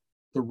Ball,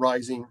 The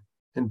Rising,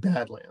 and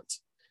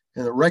Badlands.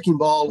 And the Wrecking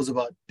Ball is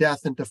about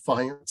death and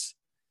defiance.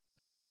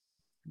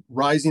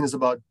 Rising is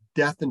about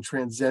death and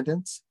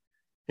transcendence.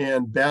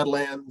 And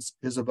Badlands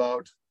is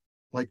about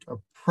like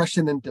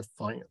oppression and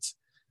defiance.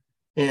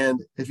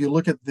 And if you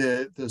look at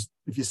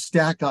if you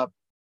stack up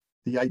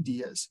the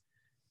ideas,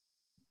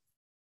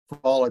 for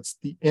all, it's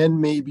the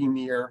end may be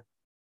near,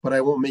 but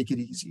I won't make it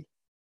easy.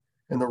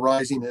 And the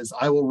rising is,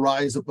 I will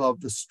rise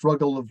above the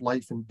struggle of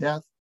life and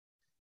death.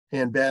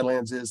 And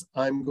Badlands is,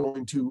 I'm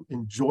going to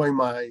enjoy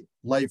my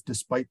life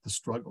despite the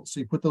struggle. So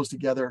you put those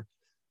together.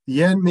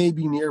 The end may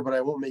be near, but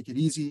I won't make it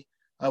easy.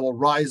 I will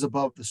rise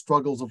above the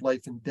struggles of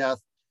life and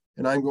death,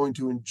 and I'm going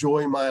to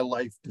enjoy my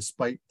life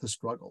despite the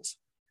struggles.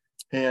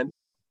 And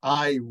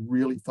I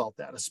really felt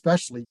that,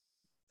 especially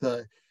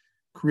the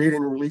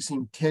creating and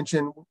releasing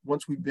tension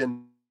once we've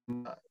been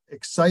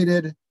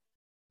excited,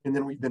 and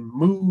then we've been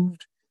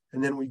moved,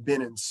 and then we've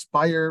been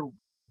inspired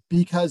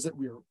because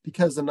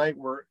the night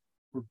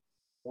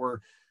we're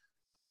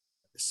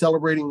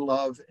celebrating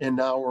love, and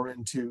now we're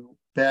into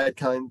bad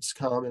times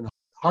come and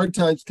hard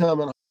times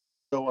come and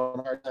go,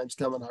 and hard times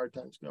come and hard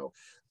times go.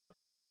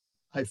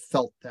 I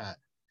felt that.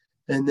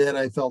 And then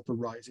I felt the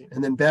rising.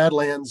 And then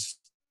Badlands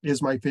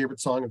is my favorite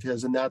song of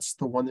his, and that's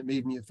the one that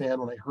made me a fan.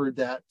 When I heard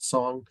that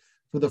song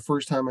for the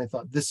first time, I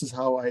thought, this is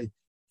how I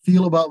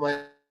feel about my,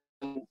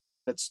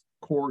 that's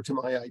core to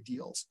my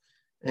ideals.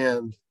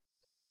 And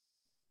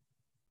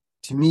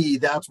to me,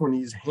 that's when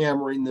he's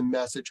hammering the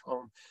message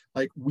home.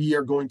 Like, we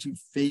are going to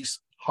face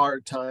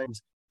hard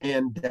times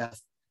and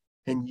death,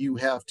 and you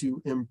have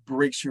to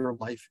embrace your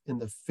life in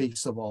the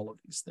face of all of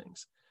these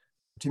things.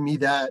 To me,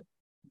 that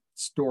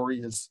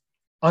story is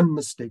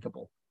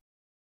unmistakable.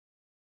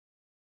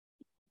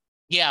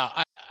 Yeah,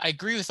 I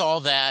agree with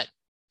all that.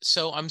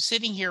 So I'm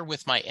sitting here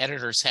with my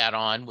editor's hat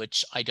on,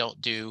 which I don't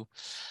do.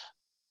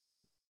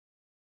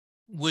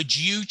 Would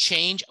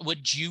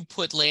you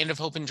put Land of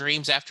Hope and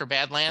Dreams after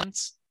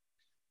Badlands?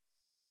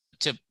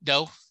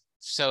 No?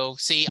 So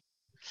see,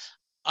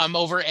 I'm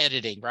over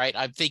editing, right?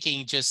 I'm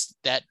thinking just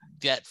that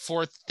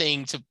fourth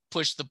thing to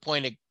push the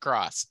point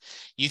across.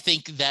 You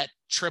think that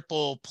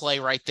triple play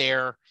right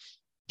there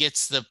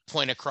gets the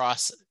point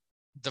across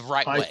the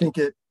right way? I think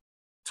it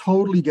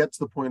totally gets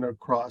the point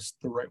across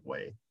the right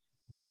way.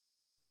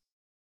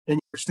 And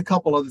just a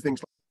couple other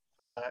things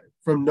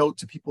from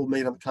notes that people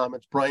made on the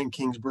comments. Brian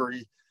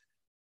Kingsbury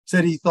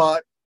said he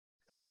thought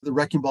the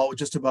Wrecking Ball was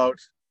just about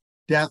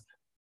death.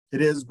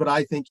 It is, but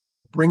I think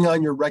bring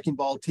on your Wrecking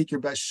Ball, take your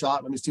best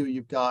shot. Let me see what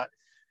you've got.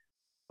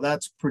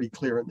 That's pretty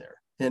clear in there.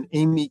 And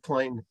Amy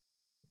Klein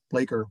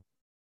Blaker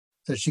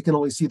says she can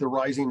only see The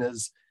Rising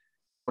as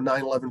a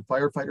 9/11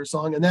 firefighter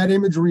song. And that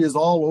imagery is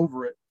all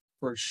over it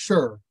for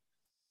sure.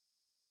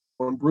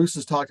 When Bruce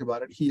has talked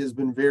about it, he has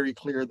been very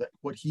clear that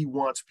what he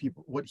wants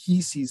people, what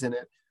he sees in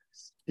it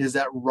is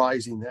that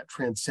rising, that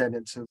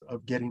transcendence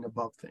of getting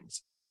above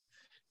things.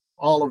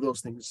 All of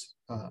those things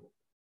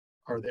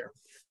are there.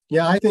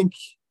 Yeah, I think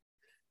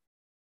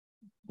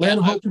Land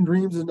of Hope and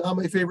Dreams is not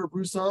my favorite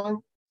Bruce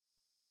song,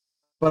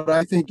 but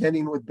I think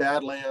ending with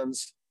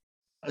Badlands,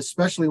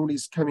 especially when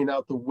he's coming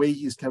out the way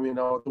he's coming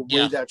out, the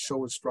way that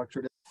show is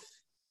structured,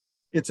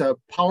 it's a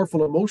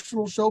powerful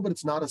emotional show, but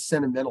it's not a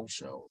sentimental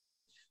show.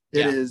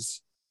 It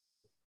is,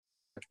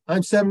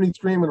 I'm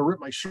 73, I'm going to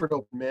rip my shirt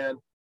open, man.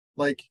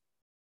 Like,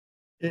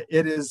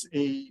 it is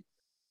I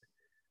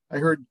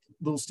heard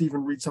little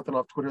Stephen read something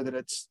off Twitter that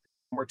it's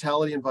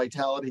mortality and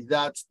vitality.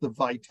 That's the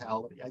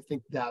vitality. I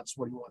think that's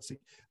what he wants to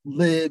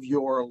live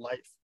your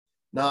life,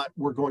 not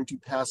we're going to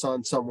pass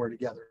on somewhere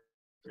together.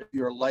 Live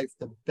your life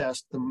the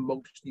best, the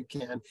most you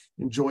can,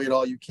 enjoy it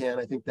all you can.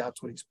 I think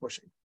that's what he's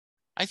pushing.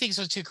 I think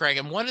so too, Craig.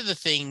 And one of the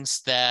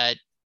things that,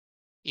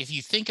 if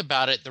you think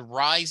about it, The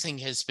Rising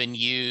has been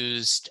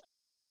used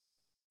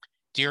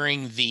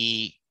during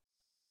the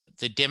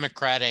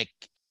Democratic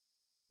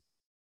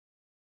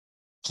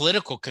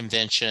political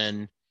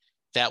convention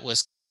that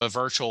was a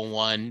virtual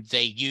one.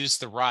 They used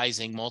The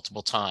Rising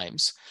multiple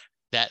times.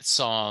 That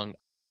song,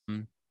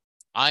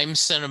 I'm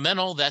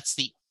sentimental.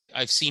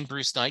 I've seen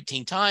Bruce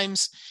 19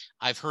 times.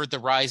 I've heard The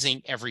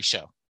Rising every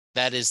show.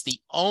 That is the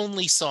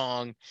only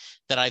song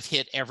that I've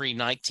hit every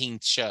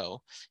 19th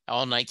show,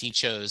 all 19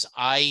 shows.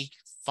 I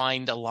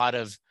find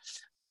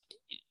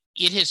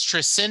it has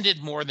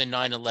transcended more than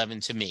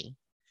 9/11 to me.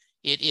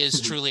 It is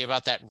truly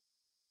about that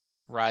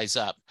rise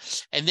up.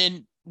 And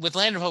then with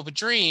Land of Hope and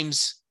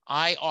Dreams,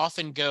 I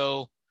often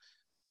go,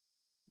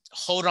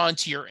 hold on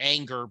to your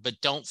anger,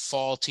 but don't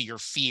fall to your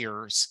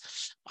fears,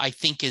 I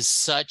think is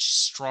such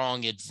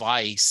strong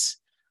advice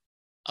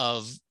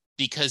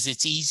because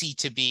it's easy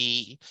to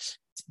be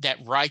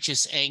that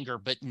righteous anger,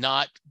 but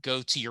not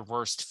go to your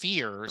worst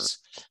fears.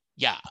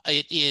 Yeah,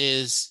 it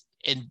is.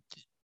 And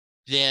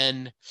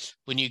then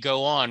when you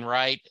go on,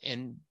 right,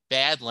 in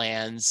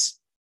Badlands,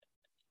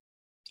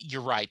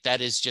 you're right.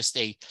 That is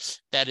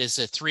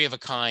a three of a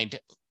kind,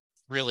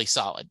 really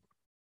solid.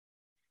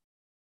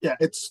 Yeah,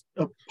 it's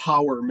a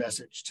power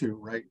message too,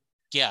 right?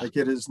 Yeah. Like,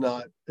 it is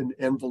not an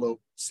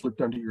envelope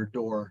slipped under your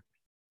door.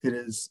 It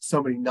is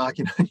somebody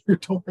knocking on your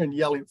door and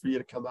yelling for you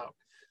to come out.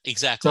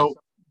 Exactly. So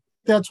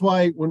that's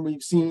why when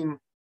we've seen,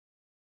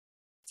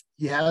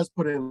 he has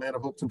put in Land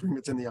of Hopes and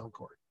Dreams in the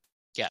encore.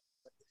 Yeah.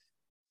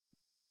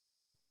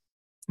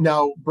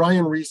 Now,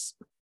 Brian Reese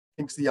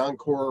thinks the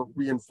encore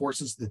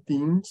reinforces the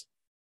themes.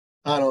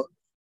 I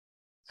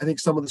think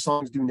some of the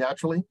songs do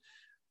naturally.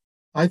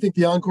 I think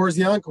the encore is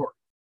the encore.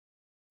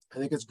 I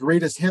think it's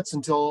greatest hits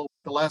until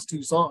the last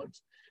two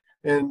songs.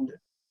 And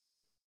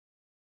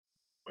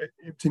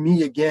to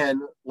me,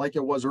 again, like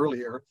it was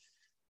earlier,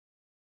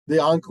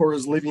 the encore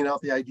is living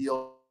out the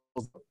ideals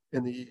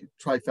in the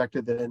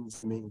trifecta that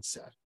ends the main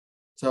set.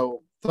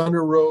 So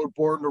Thunder Road,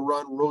 Born to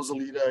Run,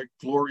 Rosalita,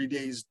 Glory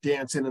Days,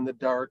 Dancing in the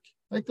Dark,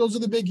 like those are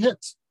the big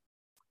hits.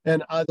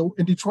 And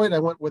in Detroit, I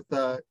went with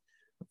a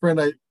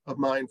friend of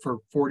mine for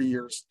 40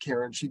 years,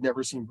 Karen. She'd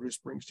never seen Bruce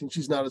Springsteen.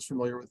 She's not as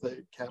familiar with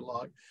the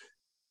catalog.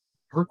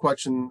 Her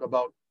question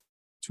about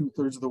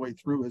 2/3 of the way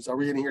through is, are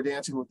we going to hear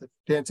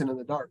Dancing in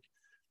the Dark?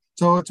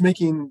 So it's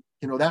making,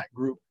 that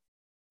group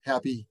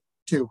happy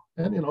too.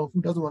 And,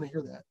 who doesn't want to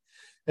hear that?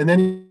 And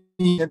then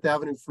 10th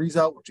Avenue Freeze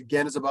Out, which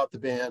again is about the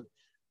band.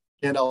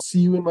 And I'll See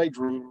You in My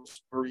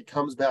Dreams, where he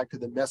comes back to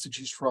the message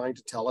he's trying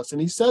to tell us.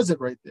 And he says it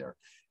right there.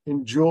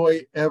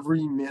 Enjoy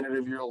every minute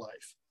of your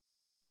life.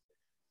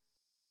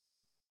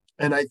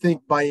 And I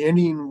think by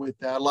ending with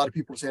that, a lot of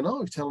people are saying, oh,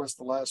 he's telling us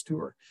the last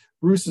tour.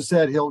 Bruce has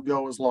said he'll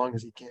go as long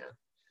as he can.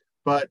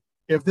 But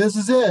if this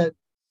is it,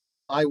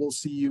 I will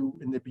see you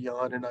in the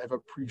beyond, and I've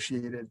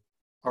appreciated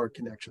our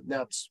connection.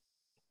 That's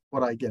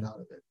what I get out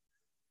of it.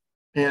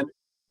 And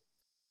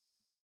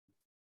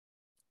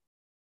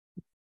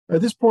At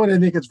this point, I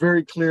think it's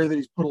very clear that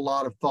he's put a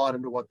lot of thought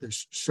into what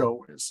this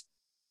show is.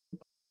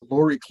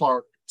 Lori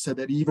Clark said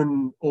that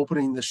even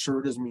opening the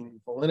shirt is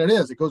meaningful, and it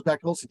is. It goes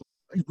back to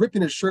he's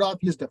ripping his shirt off.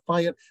 He's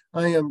defiant.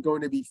 I am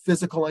going to be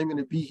physical. I'm going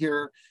to be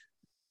here.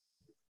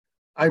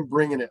 I'm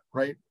bringing it,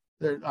 right?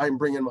 I'm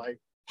bringing my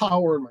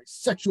power and my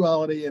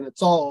sexuality, and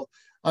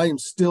I am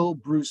still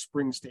Bruce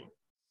Springsteen.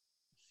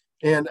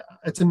 And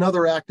it's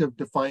another act of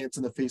defiance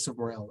in the face of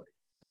morality.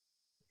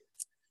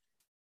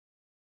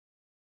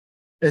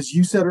 As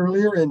you said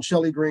earlier, and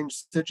Shelley Grange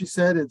Stitchy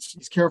said,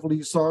 he's careful to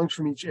use songs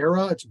from each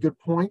era. It's a good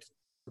point.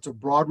 It's a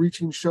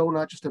broad-reaching show,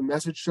 not just a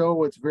message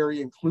show. It's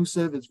very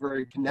inclusive. It's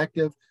very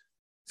connective.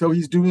 So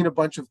he's doing a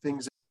bunch of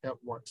things at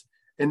once.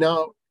 And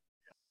now,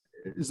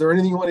 is there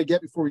anything you want to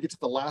get before we get to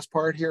the last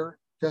part here,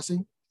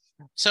 Jesse?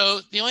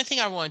 So the only thing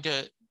I wanted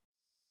to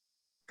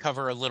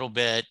cover a little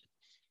bit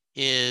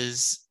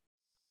is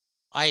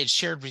I had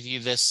shared with you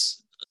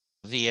this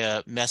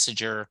via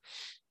Messenger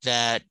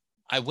that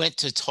I went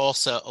to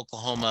Tulsa,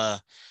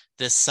 Oklahoma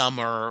this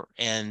summer,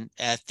 and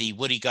at the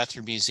Woody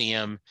Guthrie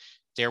Museum,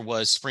 there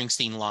was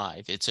Springsteen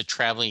Live. It's a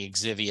traveling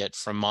exhibit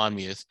from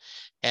Monmouth.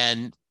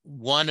 And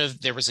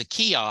there was a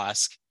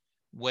kiosk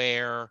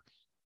where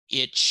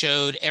it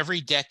showed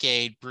every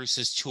decade Bruce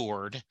has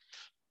toured.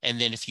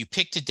 And then if you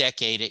picked a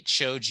decade, it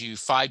showed you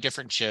 5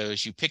 different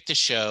shows. You picked a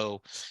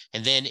show,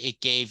 and then it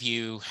gave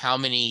you how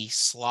many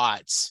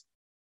slots.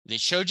 They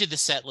showed you the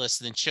set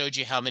list and then showed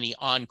you how many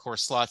encore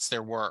slots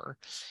there were.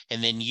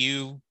 And then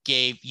you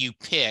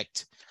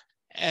picked,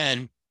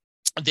 and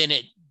then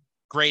it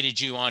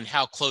graded you on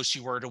how close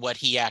you were to what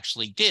he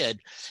actually did.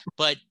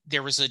 But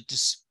there was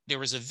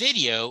a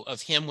video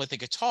of him with a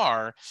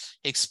guitar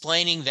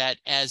explaining that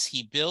as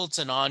he builds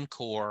an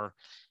encore,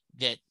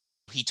 that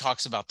he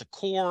talks about the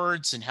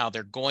chords and how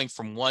they're going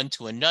from one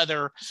to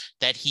another,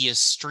 that he is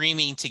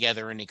streaming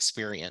together an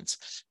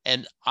experience.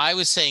 And I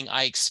was saying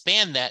I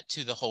expand that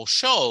to the whole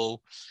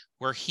show,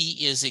 where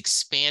he is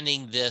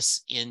expanding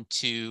this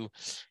into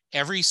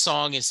every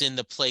song is in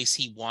the place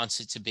he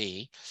wants it to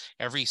be.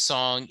 Every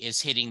song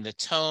is hitting the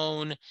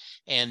tone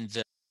and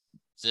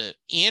the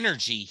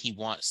energy he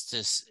wants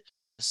to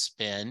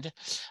spend.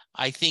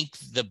 I think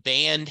the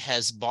band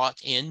has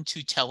bought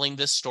into telling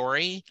the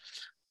story.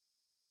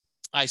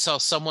 I saw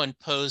someone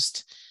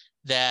post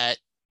that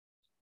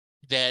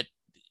they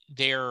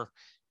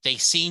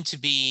seem to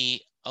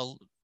be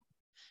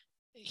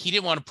he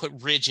didn't want to put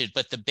rigid,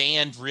 but the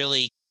band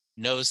really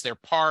knows their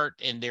part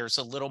and there's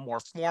a little more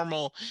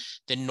formal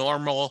than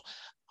normal.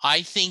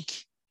 I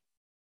think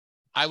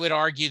I would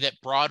argue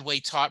that Broadway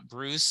taught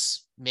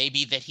Bruce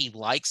maybe that he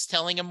likes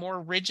telling a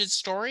more rigid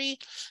story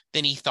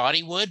than he thought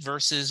he would,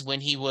 versus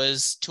when he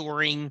was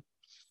touring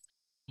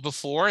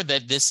before,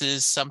 that this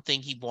is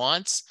something he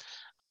wants.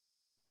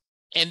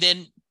 And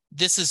then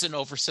this is an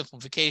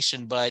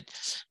oversimplification, but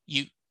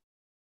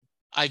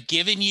I've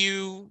given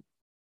you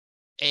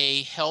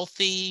a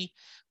healthy,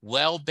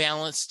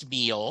 well-balanced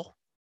meal,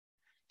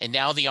 and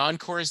now the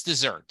encore is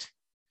dessert.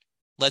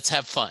 Let's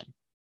have fun.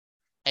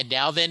 And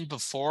now then,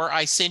 before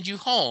I send you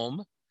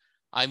home,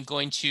 I'm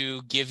going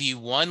to give you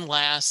one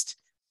last,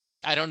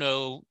 I don't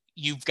know,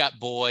 you've got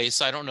boys,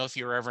 so I don't know if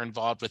you're ever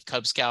involved with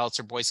Cub Scouts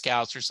or Boy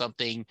Scouts or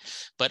something,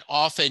 but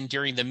often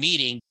during the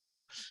meeting,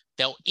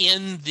 they'll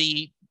end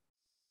the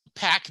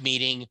pack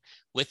meeting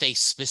with a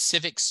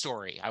specific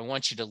story. I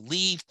want you to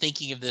leave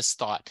thinking of this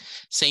thought.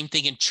 Same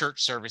thing in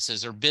church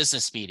services or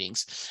business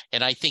meetings.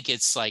 And I think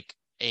it's like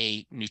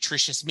a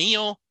nutritious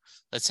meal.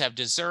 Let's have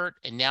dessert.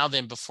 And now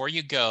then, before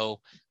you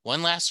go,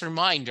 one last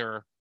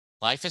reminder,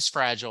 life is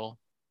fragile.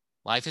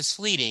 Life is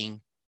fleeting.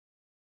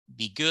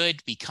 Be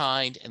good, be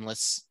kind, and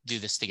let's do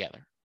this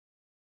together.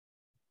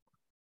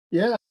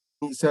 Yeah.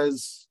 He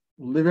says,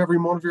 live every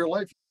moment of your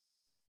life.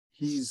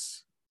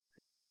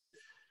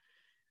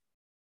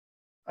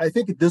 I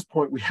think at this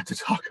point we have to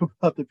talk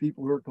about the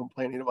people who are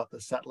complaining about the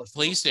set list.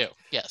 Please do.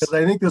 Yes. Because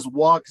I think this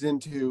walks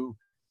into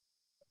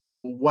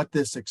what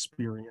this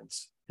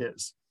experience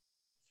is.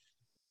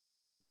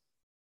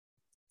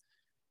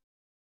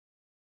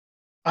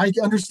 I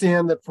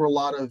understand that for a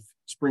lot of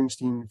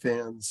Springsteen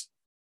fans,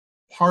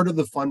 part of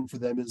the fun for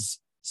them is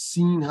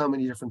seeing how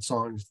many different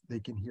songs they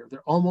can hear.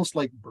 They're almost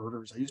like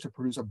birders. I used to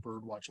produce a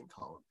bird watching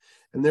column,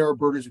 and there are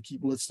birders who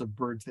keep lists of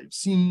birds they've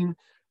seen,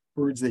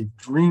 birds they've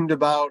dreamed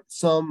about.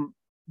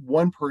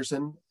 One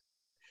person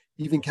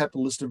even kept a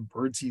list of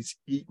birds he's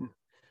eaten.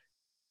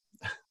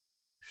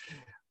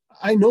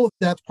 I know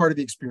that's part of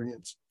the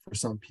experience for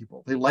some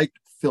people. They like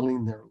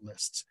filling their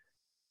lists.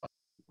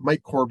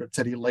 Mike Corbett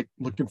said he liked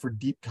looking for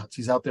deep cuts.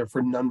 He's out there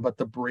for none but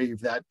the brave,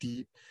 that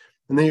deep.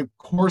 And of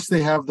course,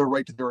 they have the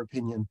right to their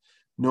opinion.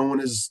 No one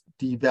is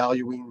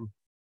devaluing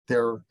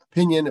their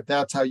opinion. If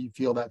that's how you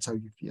feel, that's how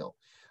you feel.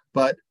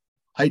 But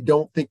I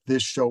don't think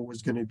this show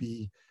was going to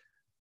be,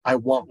 I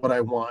want what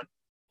I want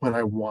when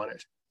I want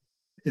it.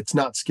 It's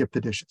not skip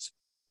the dishes.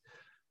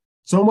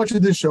 So much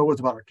of this show was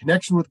about our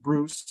connection with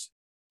Bruce.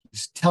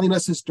 He's telling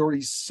us his story.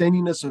 He's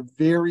sending us a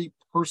very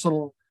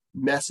personal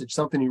message,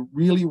 something he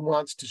really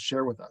wants to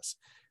share with us.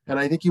 And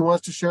I think he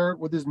wants to share it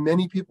with as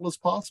many people as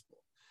possible.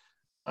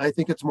 I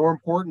think it's more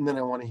important than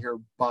I want to hear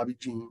Bobby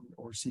Jean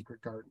or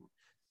Secret Garden.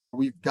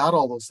 We've got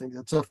all those things.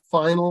 It's a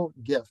final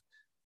gift.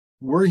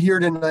 We're here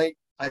tonight.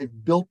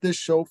 I've built this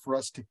show for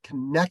us to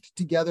connect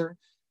together.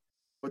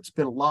 It's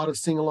been a lot of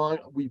sing-along.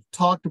 We've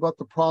talked about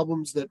the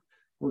problems that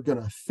we're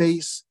going to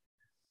face.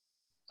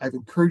 I've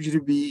encouraged you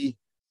to be,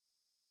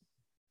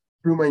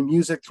 through my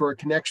music, through our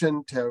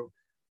connection, to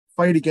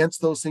fight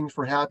against those things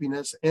for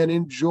happiness and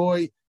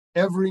enjoy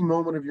every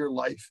moment of your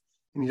life.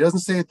 And he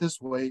doesn't say it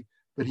this way,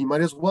 but he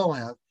might as well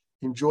have.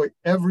 Enjoy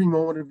every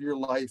moment of your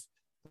life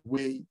the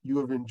way you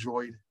have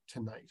enjoyed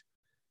tonight.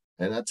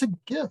 And that's a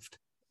gift.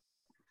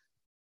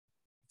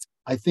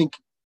 I think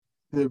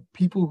the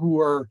people who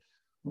are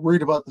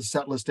worried about the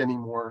set list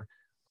anymore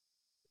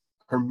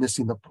are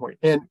missing the point.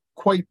 And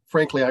quite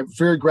frankly, it's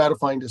very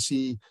gratifying to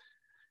see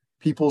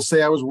people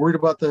say, I was worried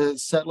about the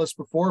set list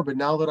before, but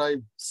now that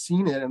I've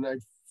seen it and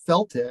I've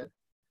felt it,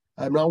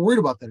 I'm not worried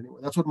about that anymore.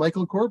 That's what Mike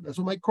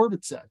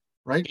Corbett said,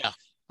 right? Yeah.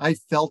 I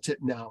felt it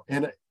now.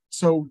 And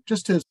so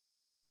just to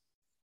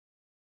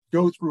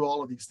go through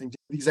all of these things,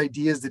 these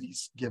ideas that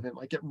he's given,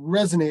 like it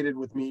resonated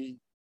with me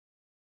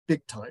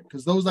big time,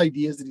 because those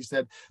ideas that he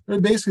said, they're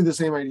basically the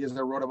same ideas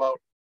I wrote about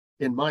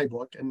in my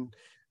book. And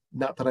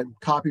not that I'm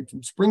copied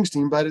from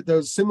Springsteen, but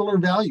those similar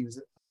values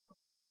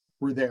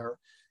were there.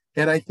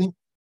 And I think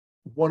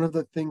one of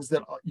the things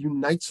that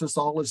unites us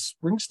all as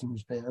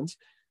Springsteen fans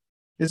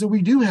is that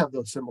we do have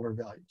those similar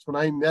values. When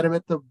I met him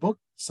at the book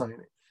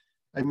signing,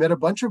 I met a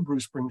bunch of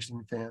Bruce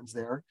Springsteen fans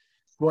there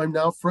who I'm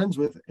now friends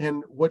with.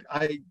 And what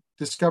I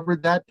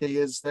discovered that day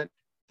is that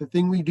the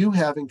thing we do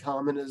have in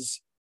common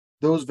is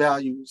those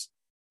values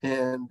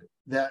and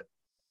that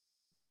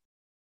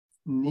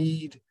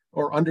need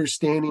or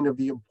understanding of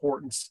the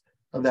importance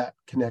of that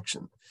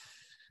connection.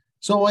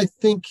 So I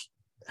think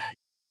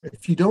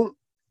if you don't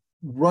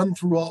run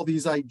through all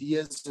these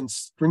ideas and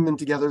string them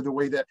together the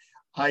way that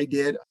I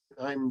did,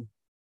 I'm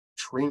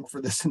trained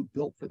for this and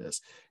built for this.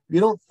 If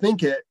you don't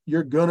think it,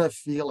 you're going to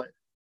feel it.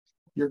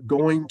 You're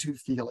going to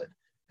feel it.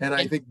 And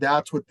I think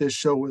that's what this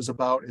show is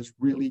about, is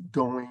really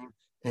going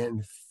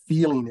and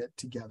feeling it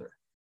together.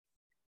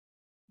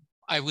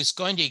 I was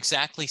going to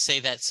exactly say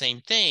that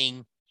same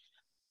thing.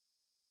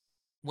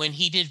 When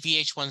he did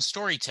VH1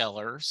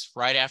 Storytellers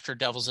right after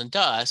Devils and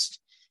Dust,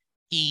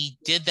 he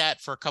did that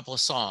for a couple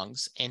of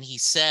songs. And he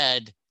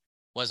said,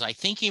 was I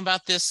thinking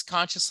about this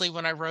consciously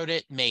when I wrote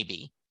it?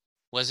 Maybe.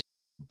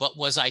 But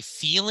was I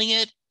feeling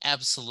it?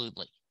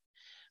 Absolutely.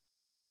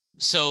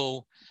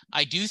 So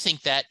I do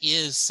think that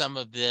is some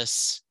of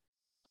this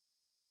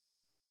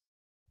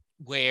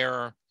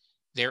where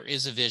there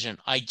is a vision.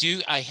 I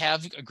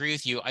have agree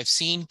with you. I've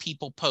seen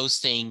people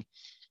posting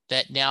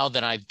that now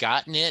that I've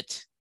gotten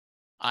it,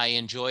 I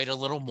enjoy it a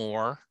little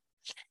more.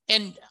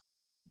 And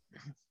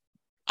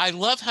I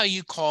love how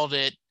you called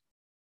it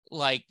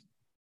like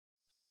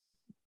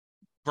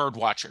bird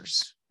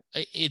watchers.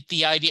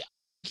 The idea,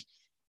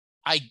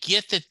 I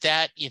get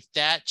that if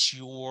that's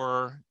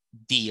your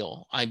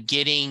deal,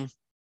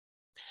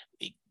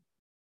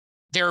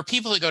 there are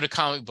people that go to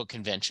comic book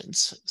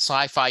conventions,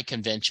 sci-fi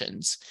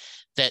conventions,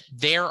 that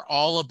they're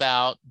all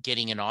about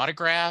getting an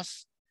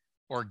autograph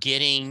or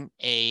getting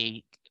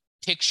a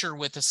picture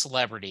with a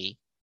celebrity.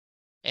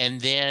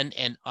 And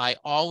I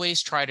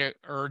always try to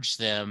urge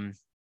them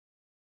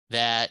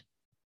that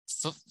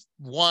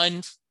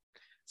one,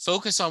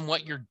 focus on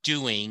what you're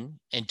doing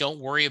and don't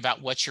worry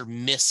about what you're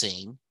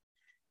missing.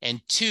 And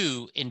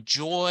two,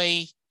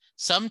 enjoy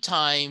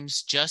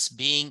sometimes just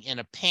being in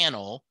a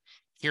panel,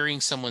 hearing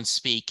someone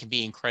speak can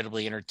be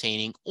incredibly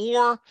entertaining.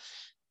 Or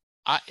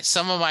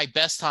some of my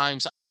best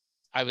times,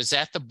 I was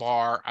at the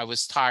bar, I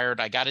was tired,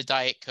 I got a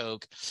Diet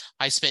Coke.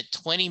 I spent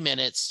 20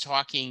 minutes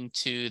talking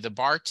to the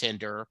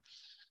bartender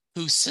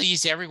who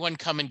sees everyone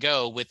come and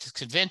go with the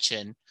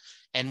convention.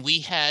 And we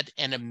had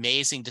an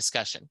amazing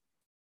discussion.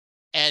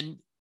 And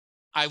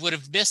I would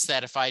have missed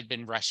that if I had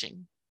been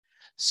rushing.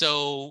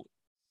 So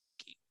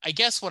I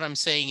guess what I'm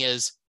saying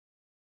is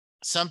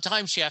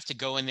sometimes you have to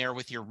go in there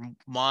with your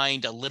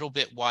mind a little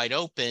bit wide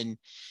open,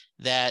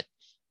 that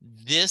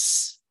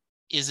this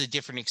is a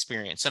different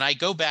experience. And I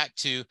go back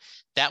to,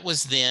 that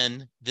was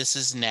then, this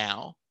is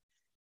now.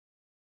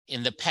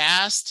 In the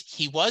past,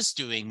 he was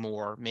doing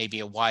more,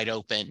 maybe a wide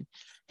open,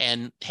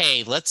 and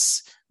hey,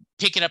 let's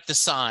picking up the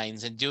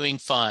signs and doing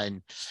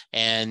fun.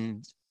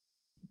 And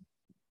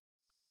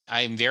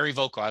I'm very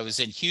vocal. I was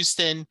in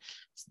Houston.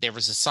 There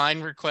was a sign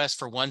request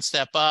for One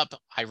Step Up.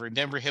 I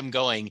remember him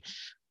going,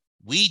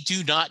 "We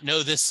do not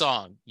know this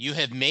song. You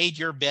have made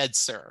your bed,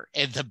 sir."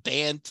 And the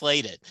band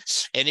played it.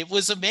 And it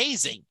was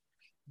amazing.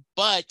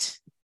 But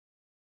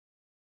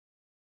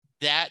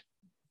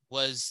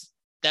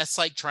that's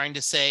like trying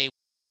to say,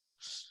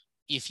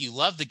 if you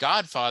love The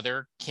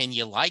Godfather, can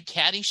you like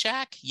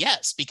Caddyshack?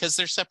 Yes, because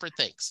they're separate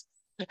things.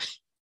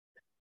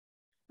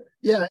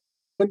 Yeah,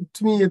 but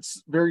to me,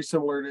 it's very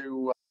similar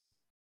to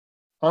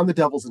on the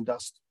Devils and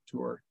Dust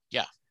tour.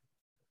 Yeah.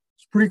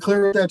 It's pretty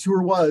clear what that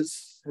tour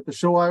was. At the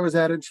show I was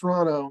at in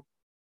Toronto,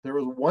 there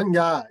was one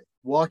guy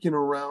walking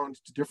around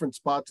to different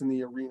spots in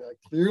the arena,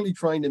 clearly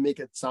trying to make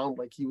it sound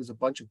like he was a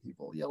bunch of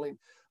people yelling,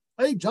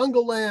 "Play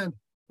Jungle Land,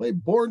 play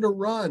Born to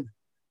Run."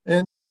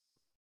 And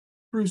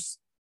Bruce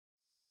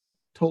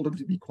told him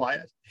to be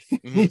quiet.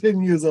 He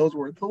didn't use those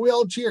words, but we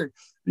all cheered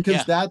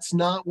because that's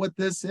not what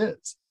this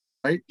is,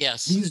 right?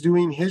 Yes. He's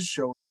doing his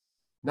show,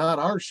 not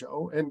our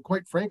show. And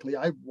quite frankly,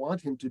 I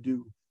want him to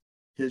do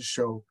his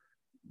show,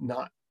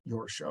 not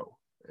your show.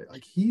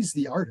 Like, he's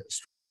the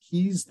artist.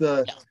 He's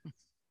the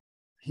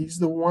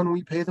one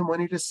we pay the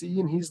money to see,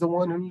 and he's the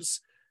one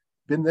who's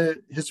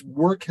been his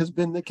work has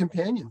been the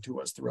companion to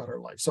us throughout our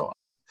life. So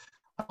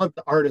I want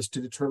the artist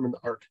to determine the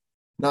art,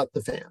 not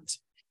the fans.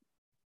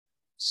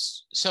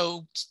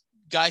 So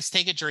guys,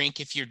 take a drink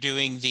if you're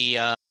doing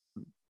the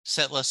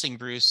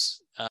Setlustingbruce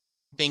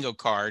bingo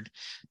card,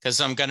 because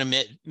I'm going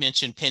to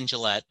mention Penn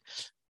Jillette.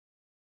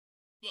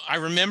 I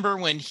remember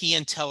when he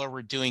and Teller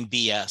were doing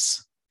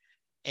BS,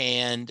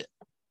 and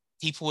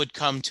people would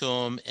come to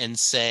him and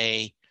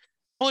say,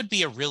 what would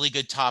be a really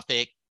good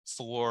topic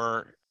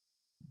for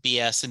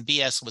BS? And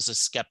BS was a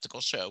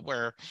skeptical show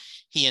where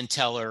he and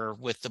Teller,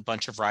 with a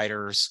bunch of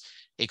writers,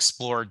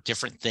 explored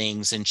different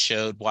things and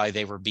showed why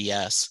they were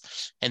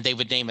BS. And they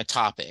would name a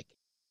topic.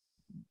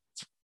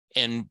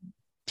 And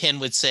Penn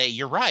would say,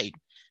 "You're right.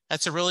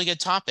 That's a really good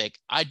topic.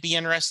 I'd be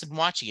interested in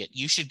watching it.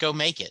 You should go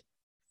make it."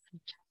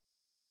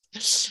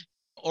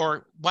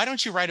 Or, "Why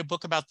don't you write a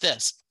book about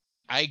this?"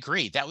 "I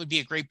agree. That would be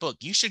a great book.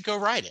 You should go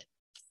write it."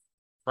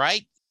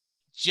 Right?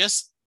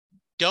 Just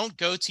don't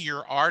go to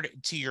your art,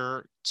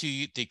 to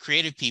the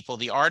creative people,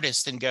 the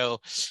artists, and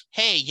go,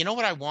 "Hey, you know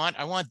what I want?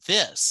 I want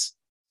this."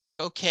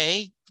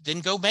 Okay,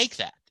 then go make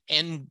that.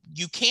 And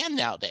you can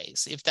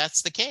nowadays, if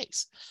that's the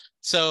case.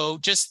 So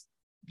just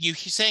you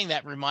saying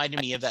that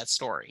reminded me of that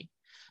story.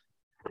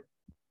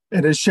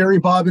 And as Sherry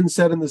Bobbin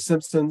said in The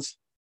Simpsons,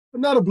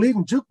 "I'm not a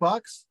bleeding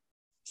jukebox."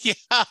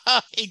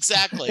 Yeah,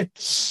 exactly.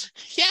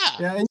 Yeah.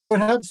 Yeah, and what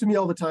happens to me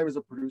all the time as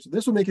a producer,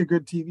 this would make a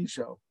good TV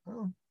show.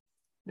 Well,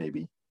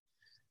 maybe.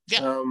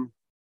 Yeah.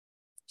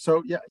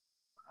 So yeah,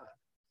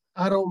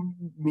 I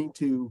don't mean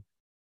to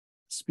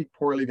speak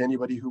poorly of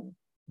anybody who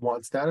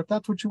wants that. If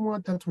that's what you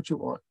want, that's what you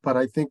want. But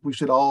I think we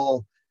should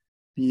all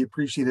be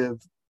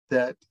appreciative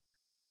that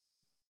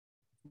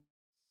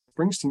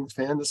Springsteen's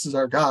fan, this is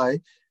our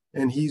guy,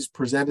 and he's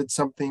presented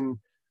something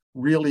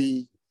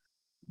really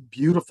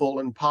beautiful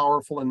and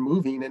powerful and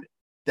moving, and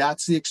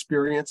that's the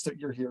experience that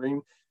you're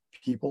hearing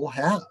people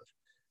have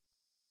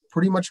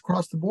pretty much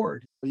across the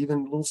board.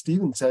 Even Little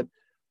Steven said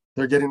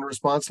they're getting a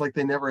response like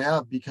they never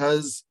have,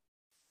 because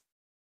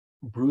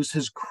Bruce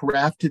has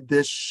crafted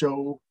this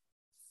show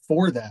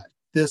for that.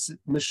 This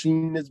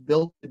machine is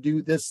built to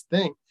do this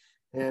thing,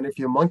 and if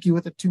you monkey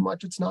with it too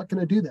much, it's not going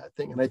to do that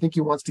thing. And I think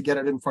he wants to get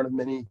it in front of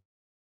many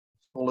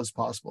people as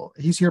possible.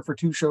 He's here for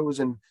 2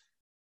 shows in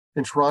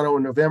Toronto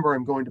in November.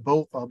 I'm going to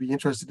both. I'll be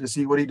interested to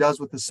see what he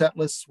does with the set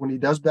lists when he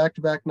does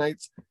back-to-back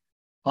nights.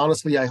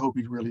 Honestly, I hope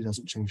he really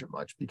doesn't change it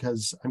much,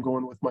 because I'm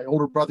going with my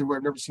older brother, who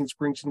I've never seen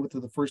Springsteen with,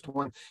 the first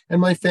one,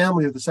 and my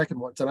family of the second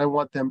ones, and I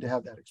want them to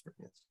have that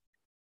experience.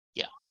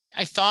 Yeah.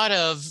 I thought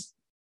of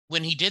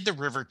when he did the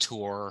River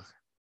Tour,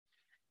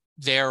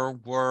 there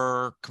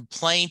were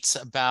complaints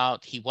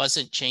about he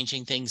wasn't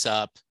changing things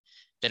up,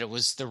 that it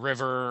was the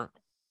river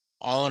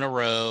all in a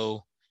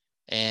row,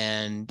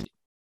 and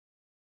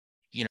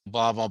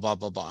blah, blah, blah,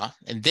 blah, blah.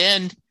 And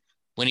then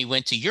when he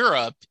went to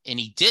Europe and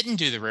he didn't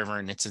do the river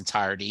in its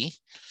entirety,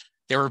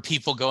 there were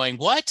people going,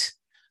 "What?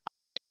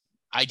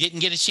 I didn't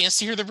get a chance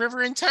to hear the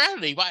river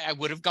entirely. Why? I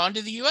would have gone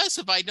to the US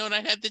if I'd known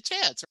I'd had the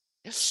chance."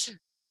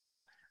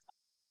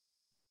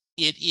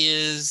 It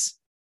is,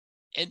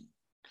 and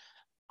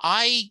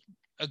I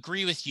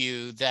agree with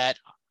you that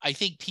I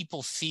think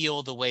people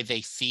feel the way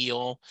they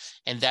feel,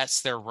 and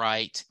that's their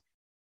right.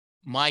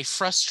 My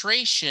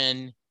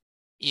frustration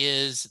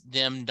is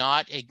them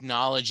not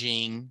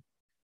acknowledging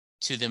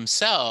to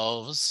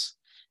themselves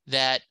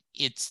that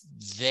it's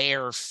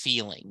their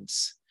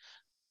feelings.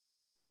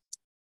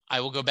 I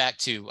will go back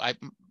to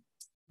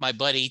my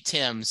buddy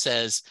Tim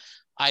says,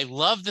 "I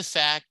love the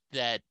fact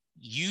that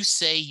you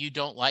say you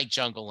don't like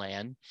Jungle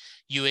Land.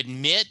 You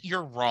admit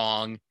you're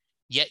wrong,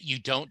 yet you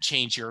don't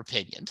change your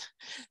opinion."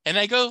 And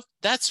I go,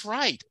 that's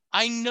right.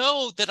 I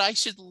know that I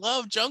should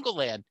love Jungle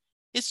Land.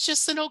 It's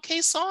just an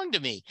okay song to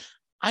me.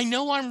 I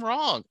know I'm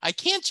wrong. I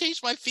can't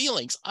change my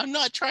feelings. I'm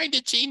not trying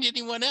to change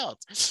anyone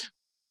else.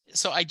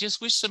 So I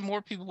just wish some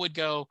more people would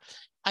go,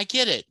 I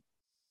get it.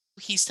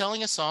 He's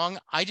telling a song.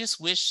 I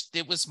just wish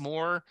it was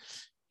more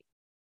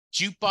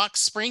jukebox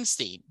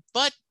Springsteen,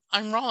 but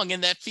I'm wrong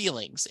in that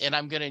feelings, and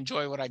I'm going to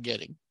enjoy what I'm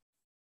getting.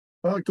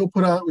 Well, go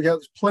put on, we got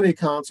plenty of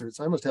concerts.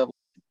 I must have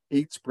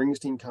 8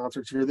 Springsteen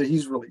concerts here that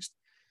he's released.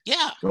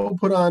 Yeah. Go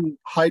put on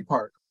Hyde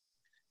Park.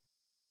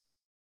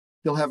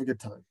 You'll have a good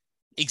time.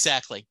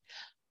 Exactly.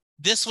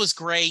 This was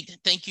great.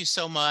 Thank you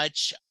so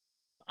much.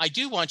 I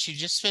do want you to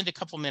just spend a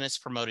couple minutes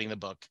promoting the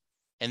book,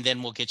 and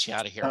then we'll get you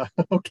out of here.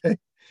 Okay.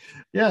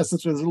 Yeah,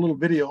 since there's a little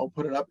video, I'll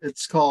put it up.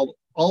 It's called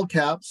All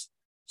Caps,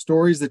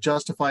 Stories That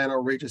Justify an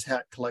Outrageous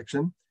Hat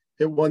Collection.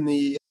 It won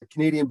the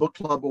Canadian Book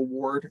Club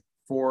Award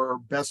for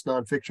Best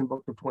Nonfiction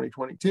Book of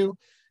 2022.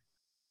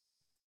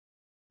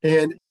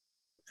 And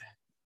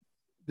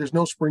there's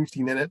no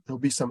Springsteen in it. There'll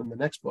be some in the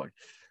next book.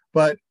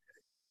 But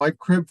I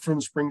cribbed from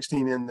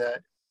Springsteen in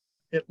that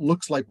it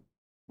looks like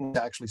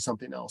actually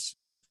something else.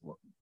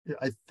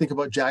 I think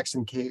about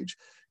Jackson Cage,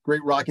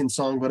 great rocking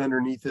song, but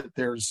underneath it,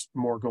 there's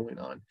more going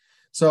on.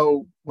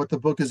 So what the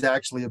book is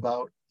actually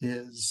about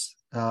is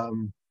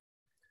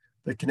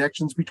the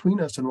connections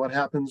between us and what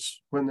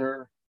happens when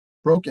they're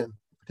broken,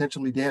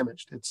 potentially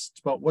damaged. It's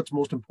about what's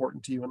most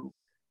important to you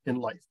in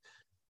life.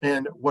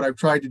 And what I've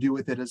tried to do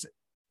with it is,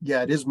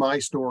 yeah, it is my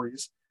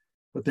stories,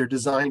 but they're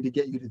designed to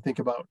get you to think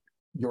about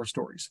your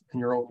stories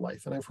and your own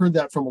life. And I've heard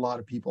that from a lot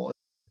of people.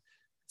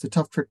 It's a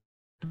tough trick,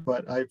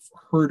 but I've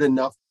heard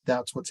enough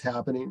that's what's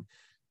happening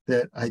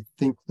that I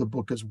think the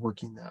book is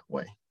working that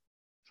way.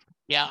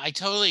 Yeah, I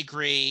totally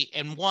agree.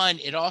 And one,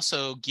 it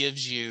also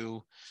gives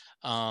you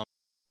on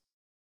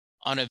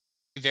a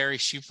very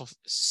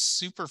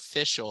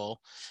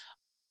superficial,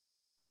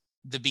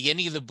 the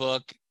beginning of the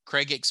book,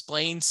 Craig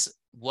explains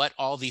what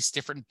all these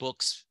different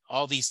books,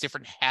 all these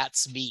different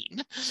hats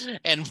mean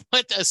and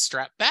what a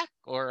strap back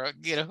or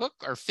hook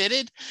or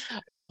fitted,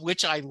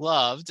 which I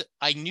loved.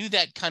 I knew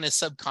that kind of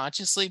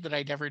subconsciously, but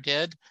I never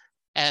did.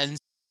 And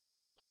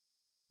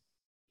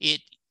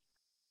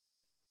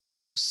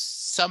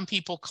some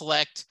people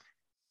collect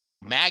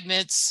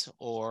magnets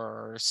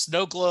or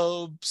snow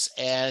globes,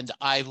 and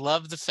I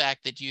love the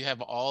fact that you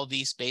have all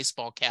these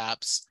baseball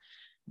caps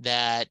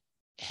that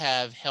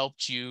have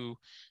helped you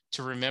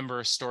to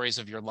remember stories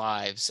of your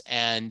lives.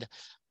 And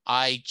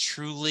I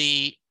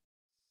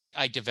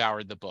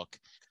devoured the book.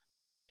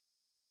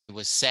 It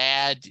was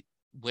sad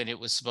when it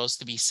was supposed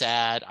to be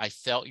sad. I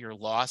felt your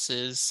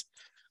losses.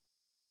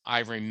 I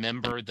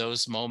remember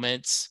those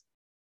moments.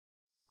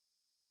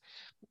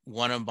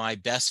 One of my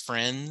best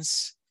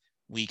friends,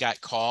 we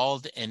got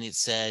called and it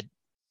said,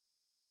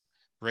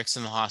 Rick's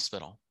in the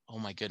hospital. Oh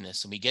my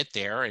goodness. And we get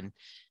there and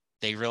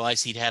they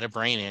realized he'd had a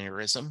brain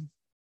aneurysm.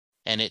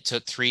 And it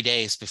took 3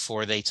 days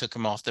before they took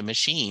him off the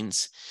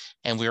machines.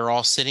 And we were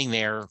all sitting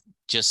there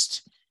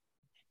just,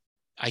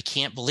 I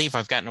can't believe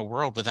I've gotten a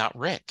world without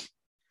Rick.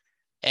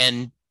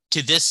 And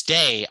to this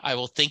day, I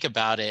will think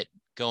about it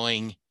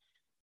going,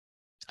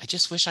 I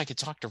just wish I could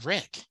talk to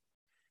Rick.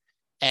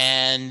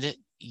 And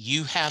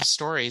you have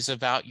stories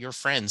about your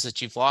friends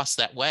that you've lost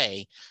that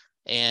way.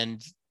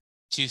 And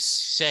to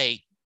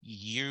say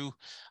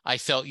I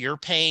felt your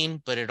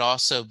pain, but it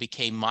also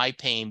became my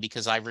pain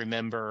because I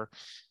remember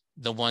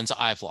the ones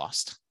I've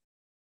lost.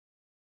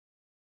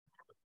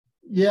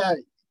 Yeah,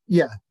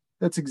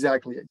 that's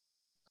exactly it.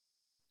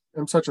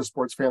 I'm such a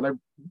sports fan. I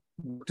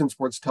worked in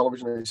sports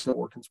television. I still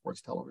work in sports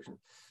television.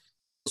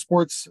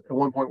 Sports at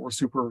one point were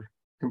super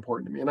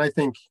important to me. And I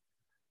think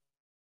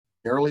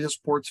primarily a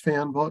sports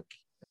fan book.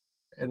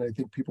 And I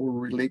think people will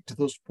relate to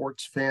those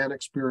sports fan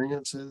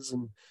experiences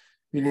and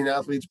meeting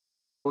athletes.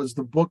 As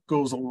the book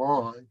goes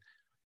along,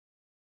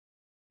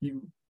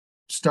 you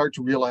start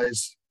to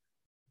realize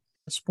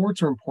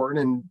sports are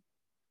important, and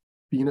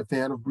being a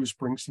fan of Bruce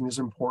Springsteen is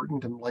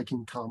important, and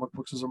liking comic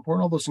books is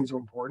important. All those things are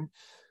important.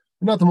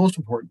 They're not the most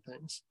important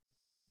things.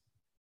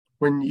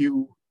 When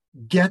you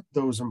get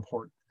those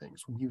important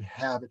things, when you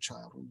have a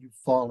child, when you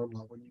fall in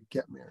love, when you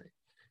get married,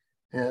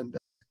 and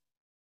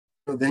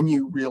then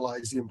you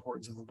realize the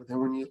importance of them. But then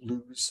when you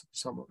lose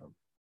some of them,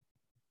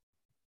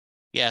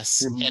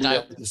 yes, you're and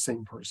the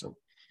same person.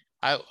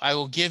 I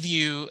will give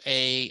you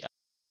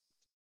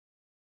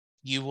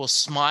you will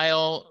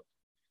smile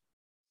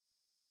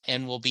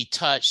and will be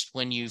touched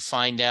when you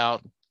find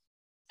out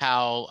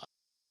how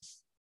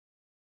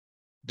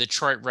the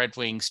Detroit Red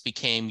Wings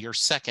became your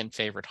second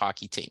favorite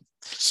hockey team.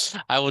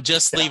 I will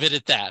just leave it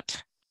at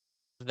that.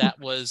 That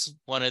was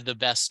one of the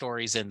best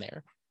stories in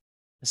there.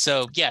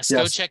 So yes,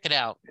 go check it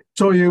out.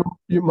 So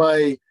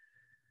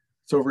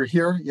it's over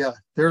here. Yeah,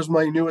 there's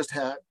my newest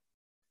hat.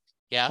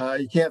 Yeah.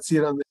 You can't see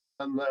it on the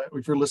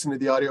if you're listening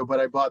to the audio,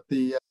 but I bought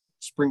the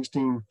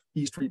Springsteen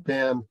E Street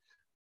Band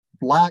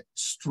black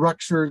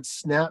structured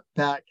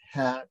snapback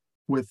hat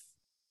with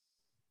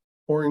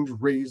orange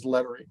raised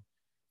lettering.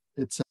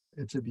 It's a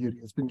beauty.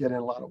 It's been getting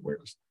a lot of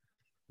wears.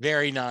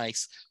 Very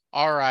nice.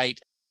 All right.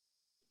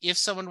 If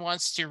someone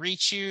wants to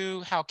reach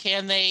you, how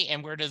can they,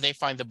 and where do they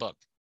find the book?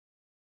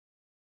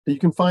 You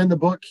can find the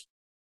book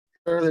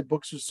where the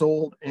books are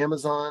sold.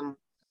 Amazon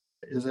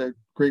is a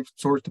great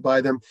source to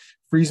buy them.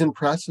 Friesen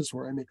Press is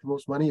where I make the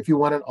most money. If you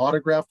want an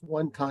autographed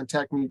one,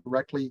 contact me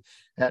directly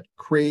at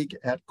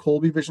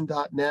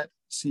craig@colbyvision.net,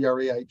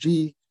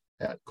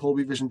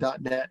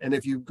 CRAIG@colbyvision.net. And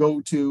if you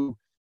go to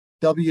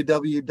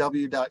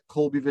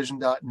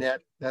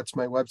www.colbyvision.net, that's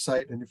my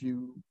website. And if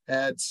you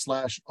add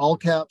 /all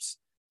caps,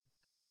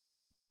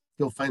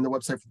 you'll find the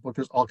website for the book.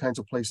 There's all kinds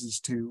of places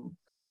to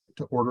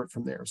order it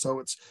from there. So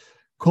it's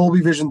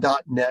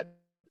colbyvision.net,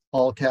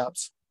 all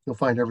caps. You'll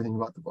find everything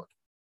about the book.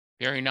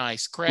 Very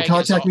nice. Craig,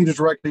 contact me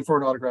directly for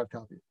an autographed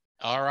copy.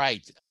 All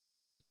right.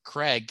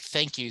 Craig,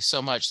 thank you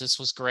so much. This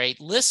was great.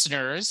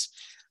 Listeners,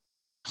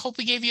 hope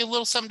we gave you a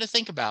little something to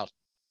think about.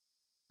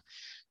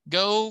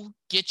 go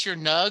get your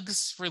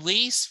Nugs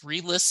release,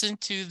 re-listen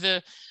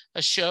to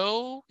a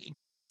show,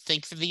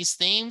 think of these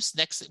themes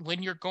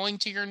when you're going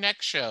to your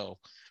next show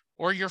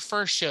or your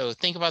first show.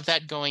 Think about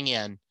that going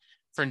in.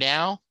 For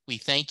now, we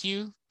thank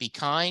you. Be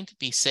kind,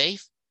 be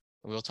safe,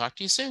 and we'll talk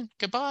to you soon.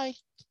 Goodbye.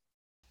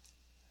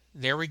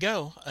 There we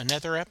go,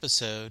 another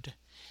episode.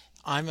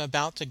 I'm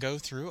about to go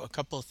through a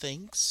couple of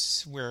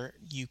things where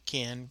you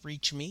can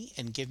reach me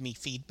and give me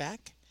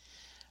feedback.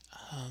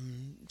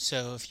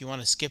 So if you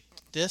want to skip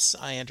this,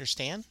 I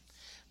understand.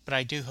 But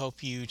I do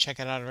hope you check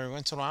it out every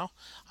once in a while.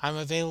 I'm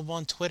available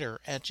on Twitter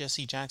at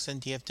Jesse Jackson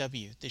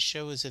DFW. The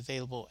show is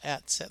available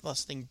at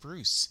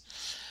Setlustingbruce.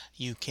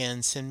 You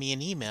can send me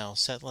an email,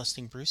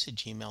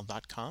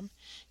 setlustingbruce@gmail.com.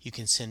 You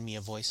can send me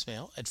a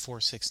voicemail at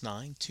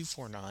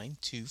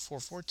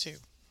 469-249-2442.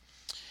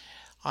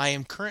 I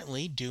am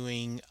currently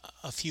doing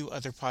a few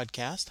other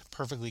podcasts.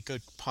 Perfectly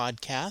Good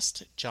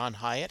Podcast, John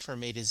Hyatt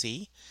from A to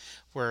Z,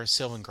 where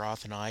Sylvan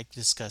Groth and I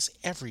discuss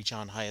every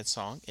John Hyatt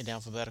song in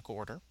alphabetical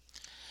order.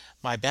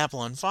 My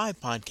Babylon 5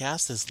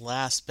 podcast is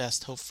Last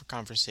Best Hope for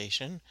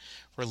Conversation,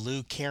 where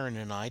Lou, Karen,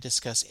 and I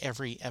discuss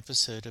every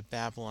episode of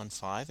Babylon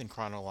 5 in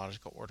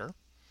chronological order.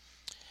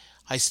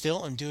 I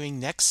still am doing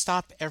Next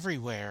Stop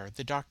Everywhere,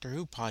 the Doctor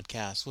Who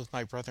podcast with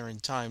my brother in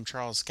time,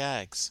 Charles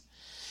Skaggs.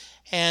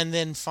 And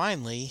then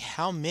finally,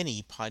 How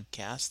Many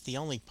Podcasts, the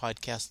only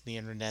podcast on the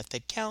internet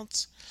that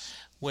counts,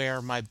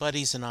 where my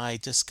buddies and I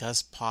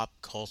discuss pop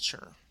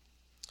culture.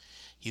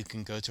 You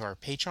can go to our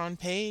Patreon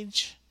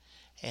page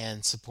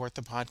and support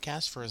the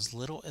podcast for as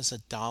little as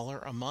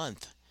 $1 a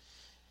month.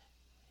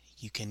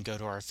 You can go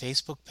to our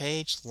Facebook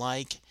page,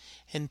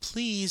 and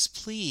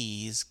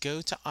please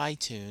go to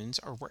iTunes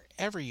or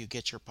wherever you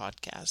get your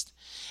podcast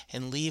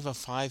and leave a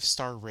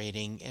 5-star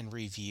rating and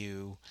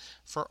review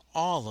for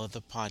all of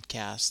the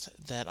podcasts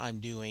that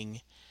I'm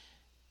doing.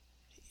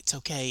 It's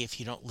okay if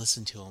you don't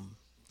listen to them,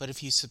 but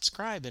if you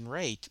subscribe and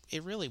rate,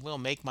 it really will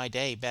make my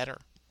day better.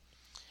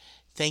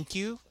 Thank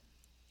you,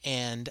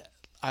 and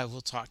I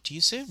will talk to you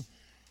soon.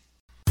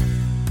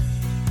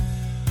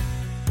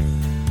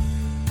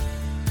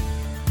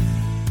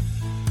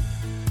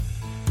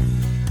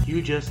 You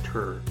just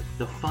heard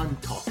the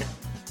fun-talking,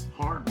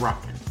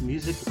 hard-rocking,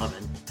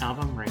 music-loving,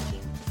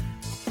 album-ranking,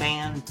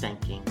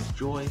 fan-thinking,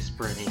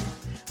 joy-spreading,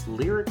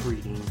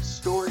 lyric-reading,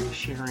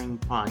 story-sharing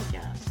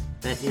podcast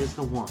that is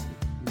the one,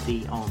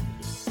 the only,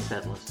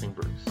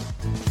 Setlustingbruce.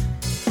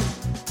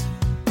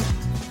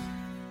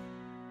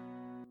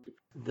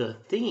 The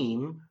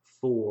theme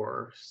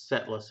for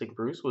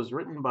Setlustingbruce was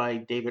written by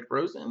David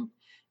Rosen,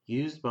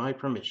 used by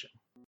permission.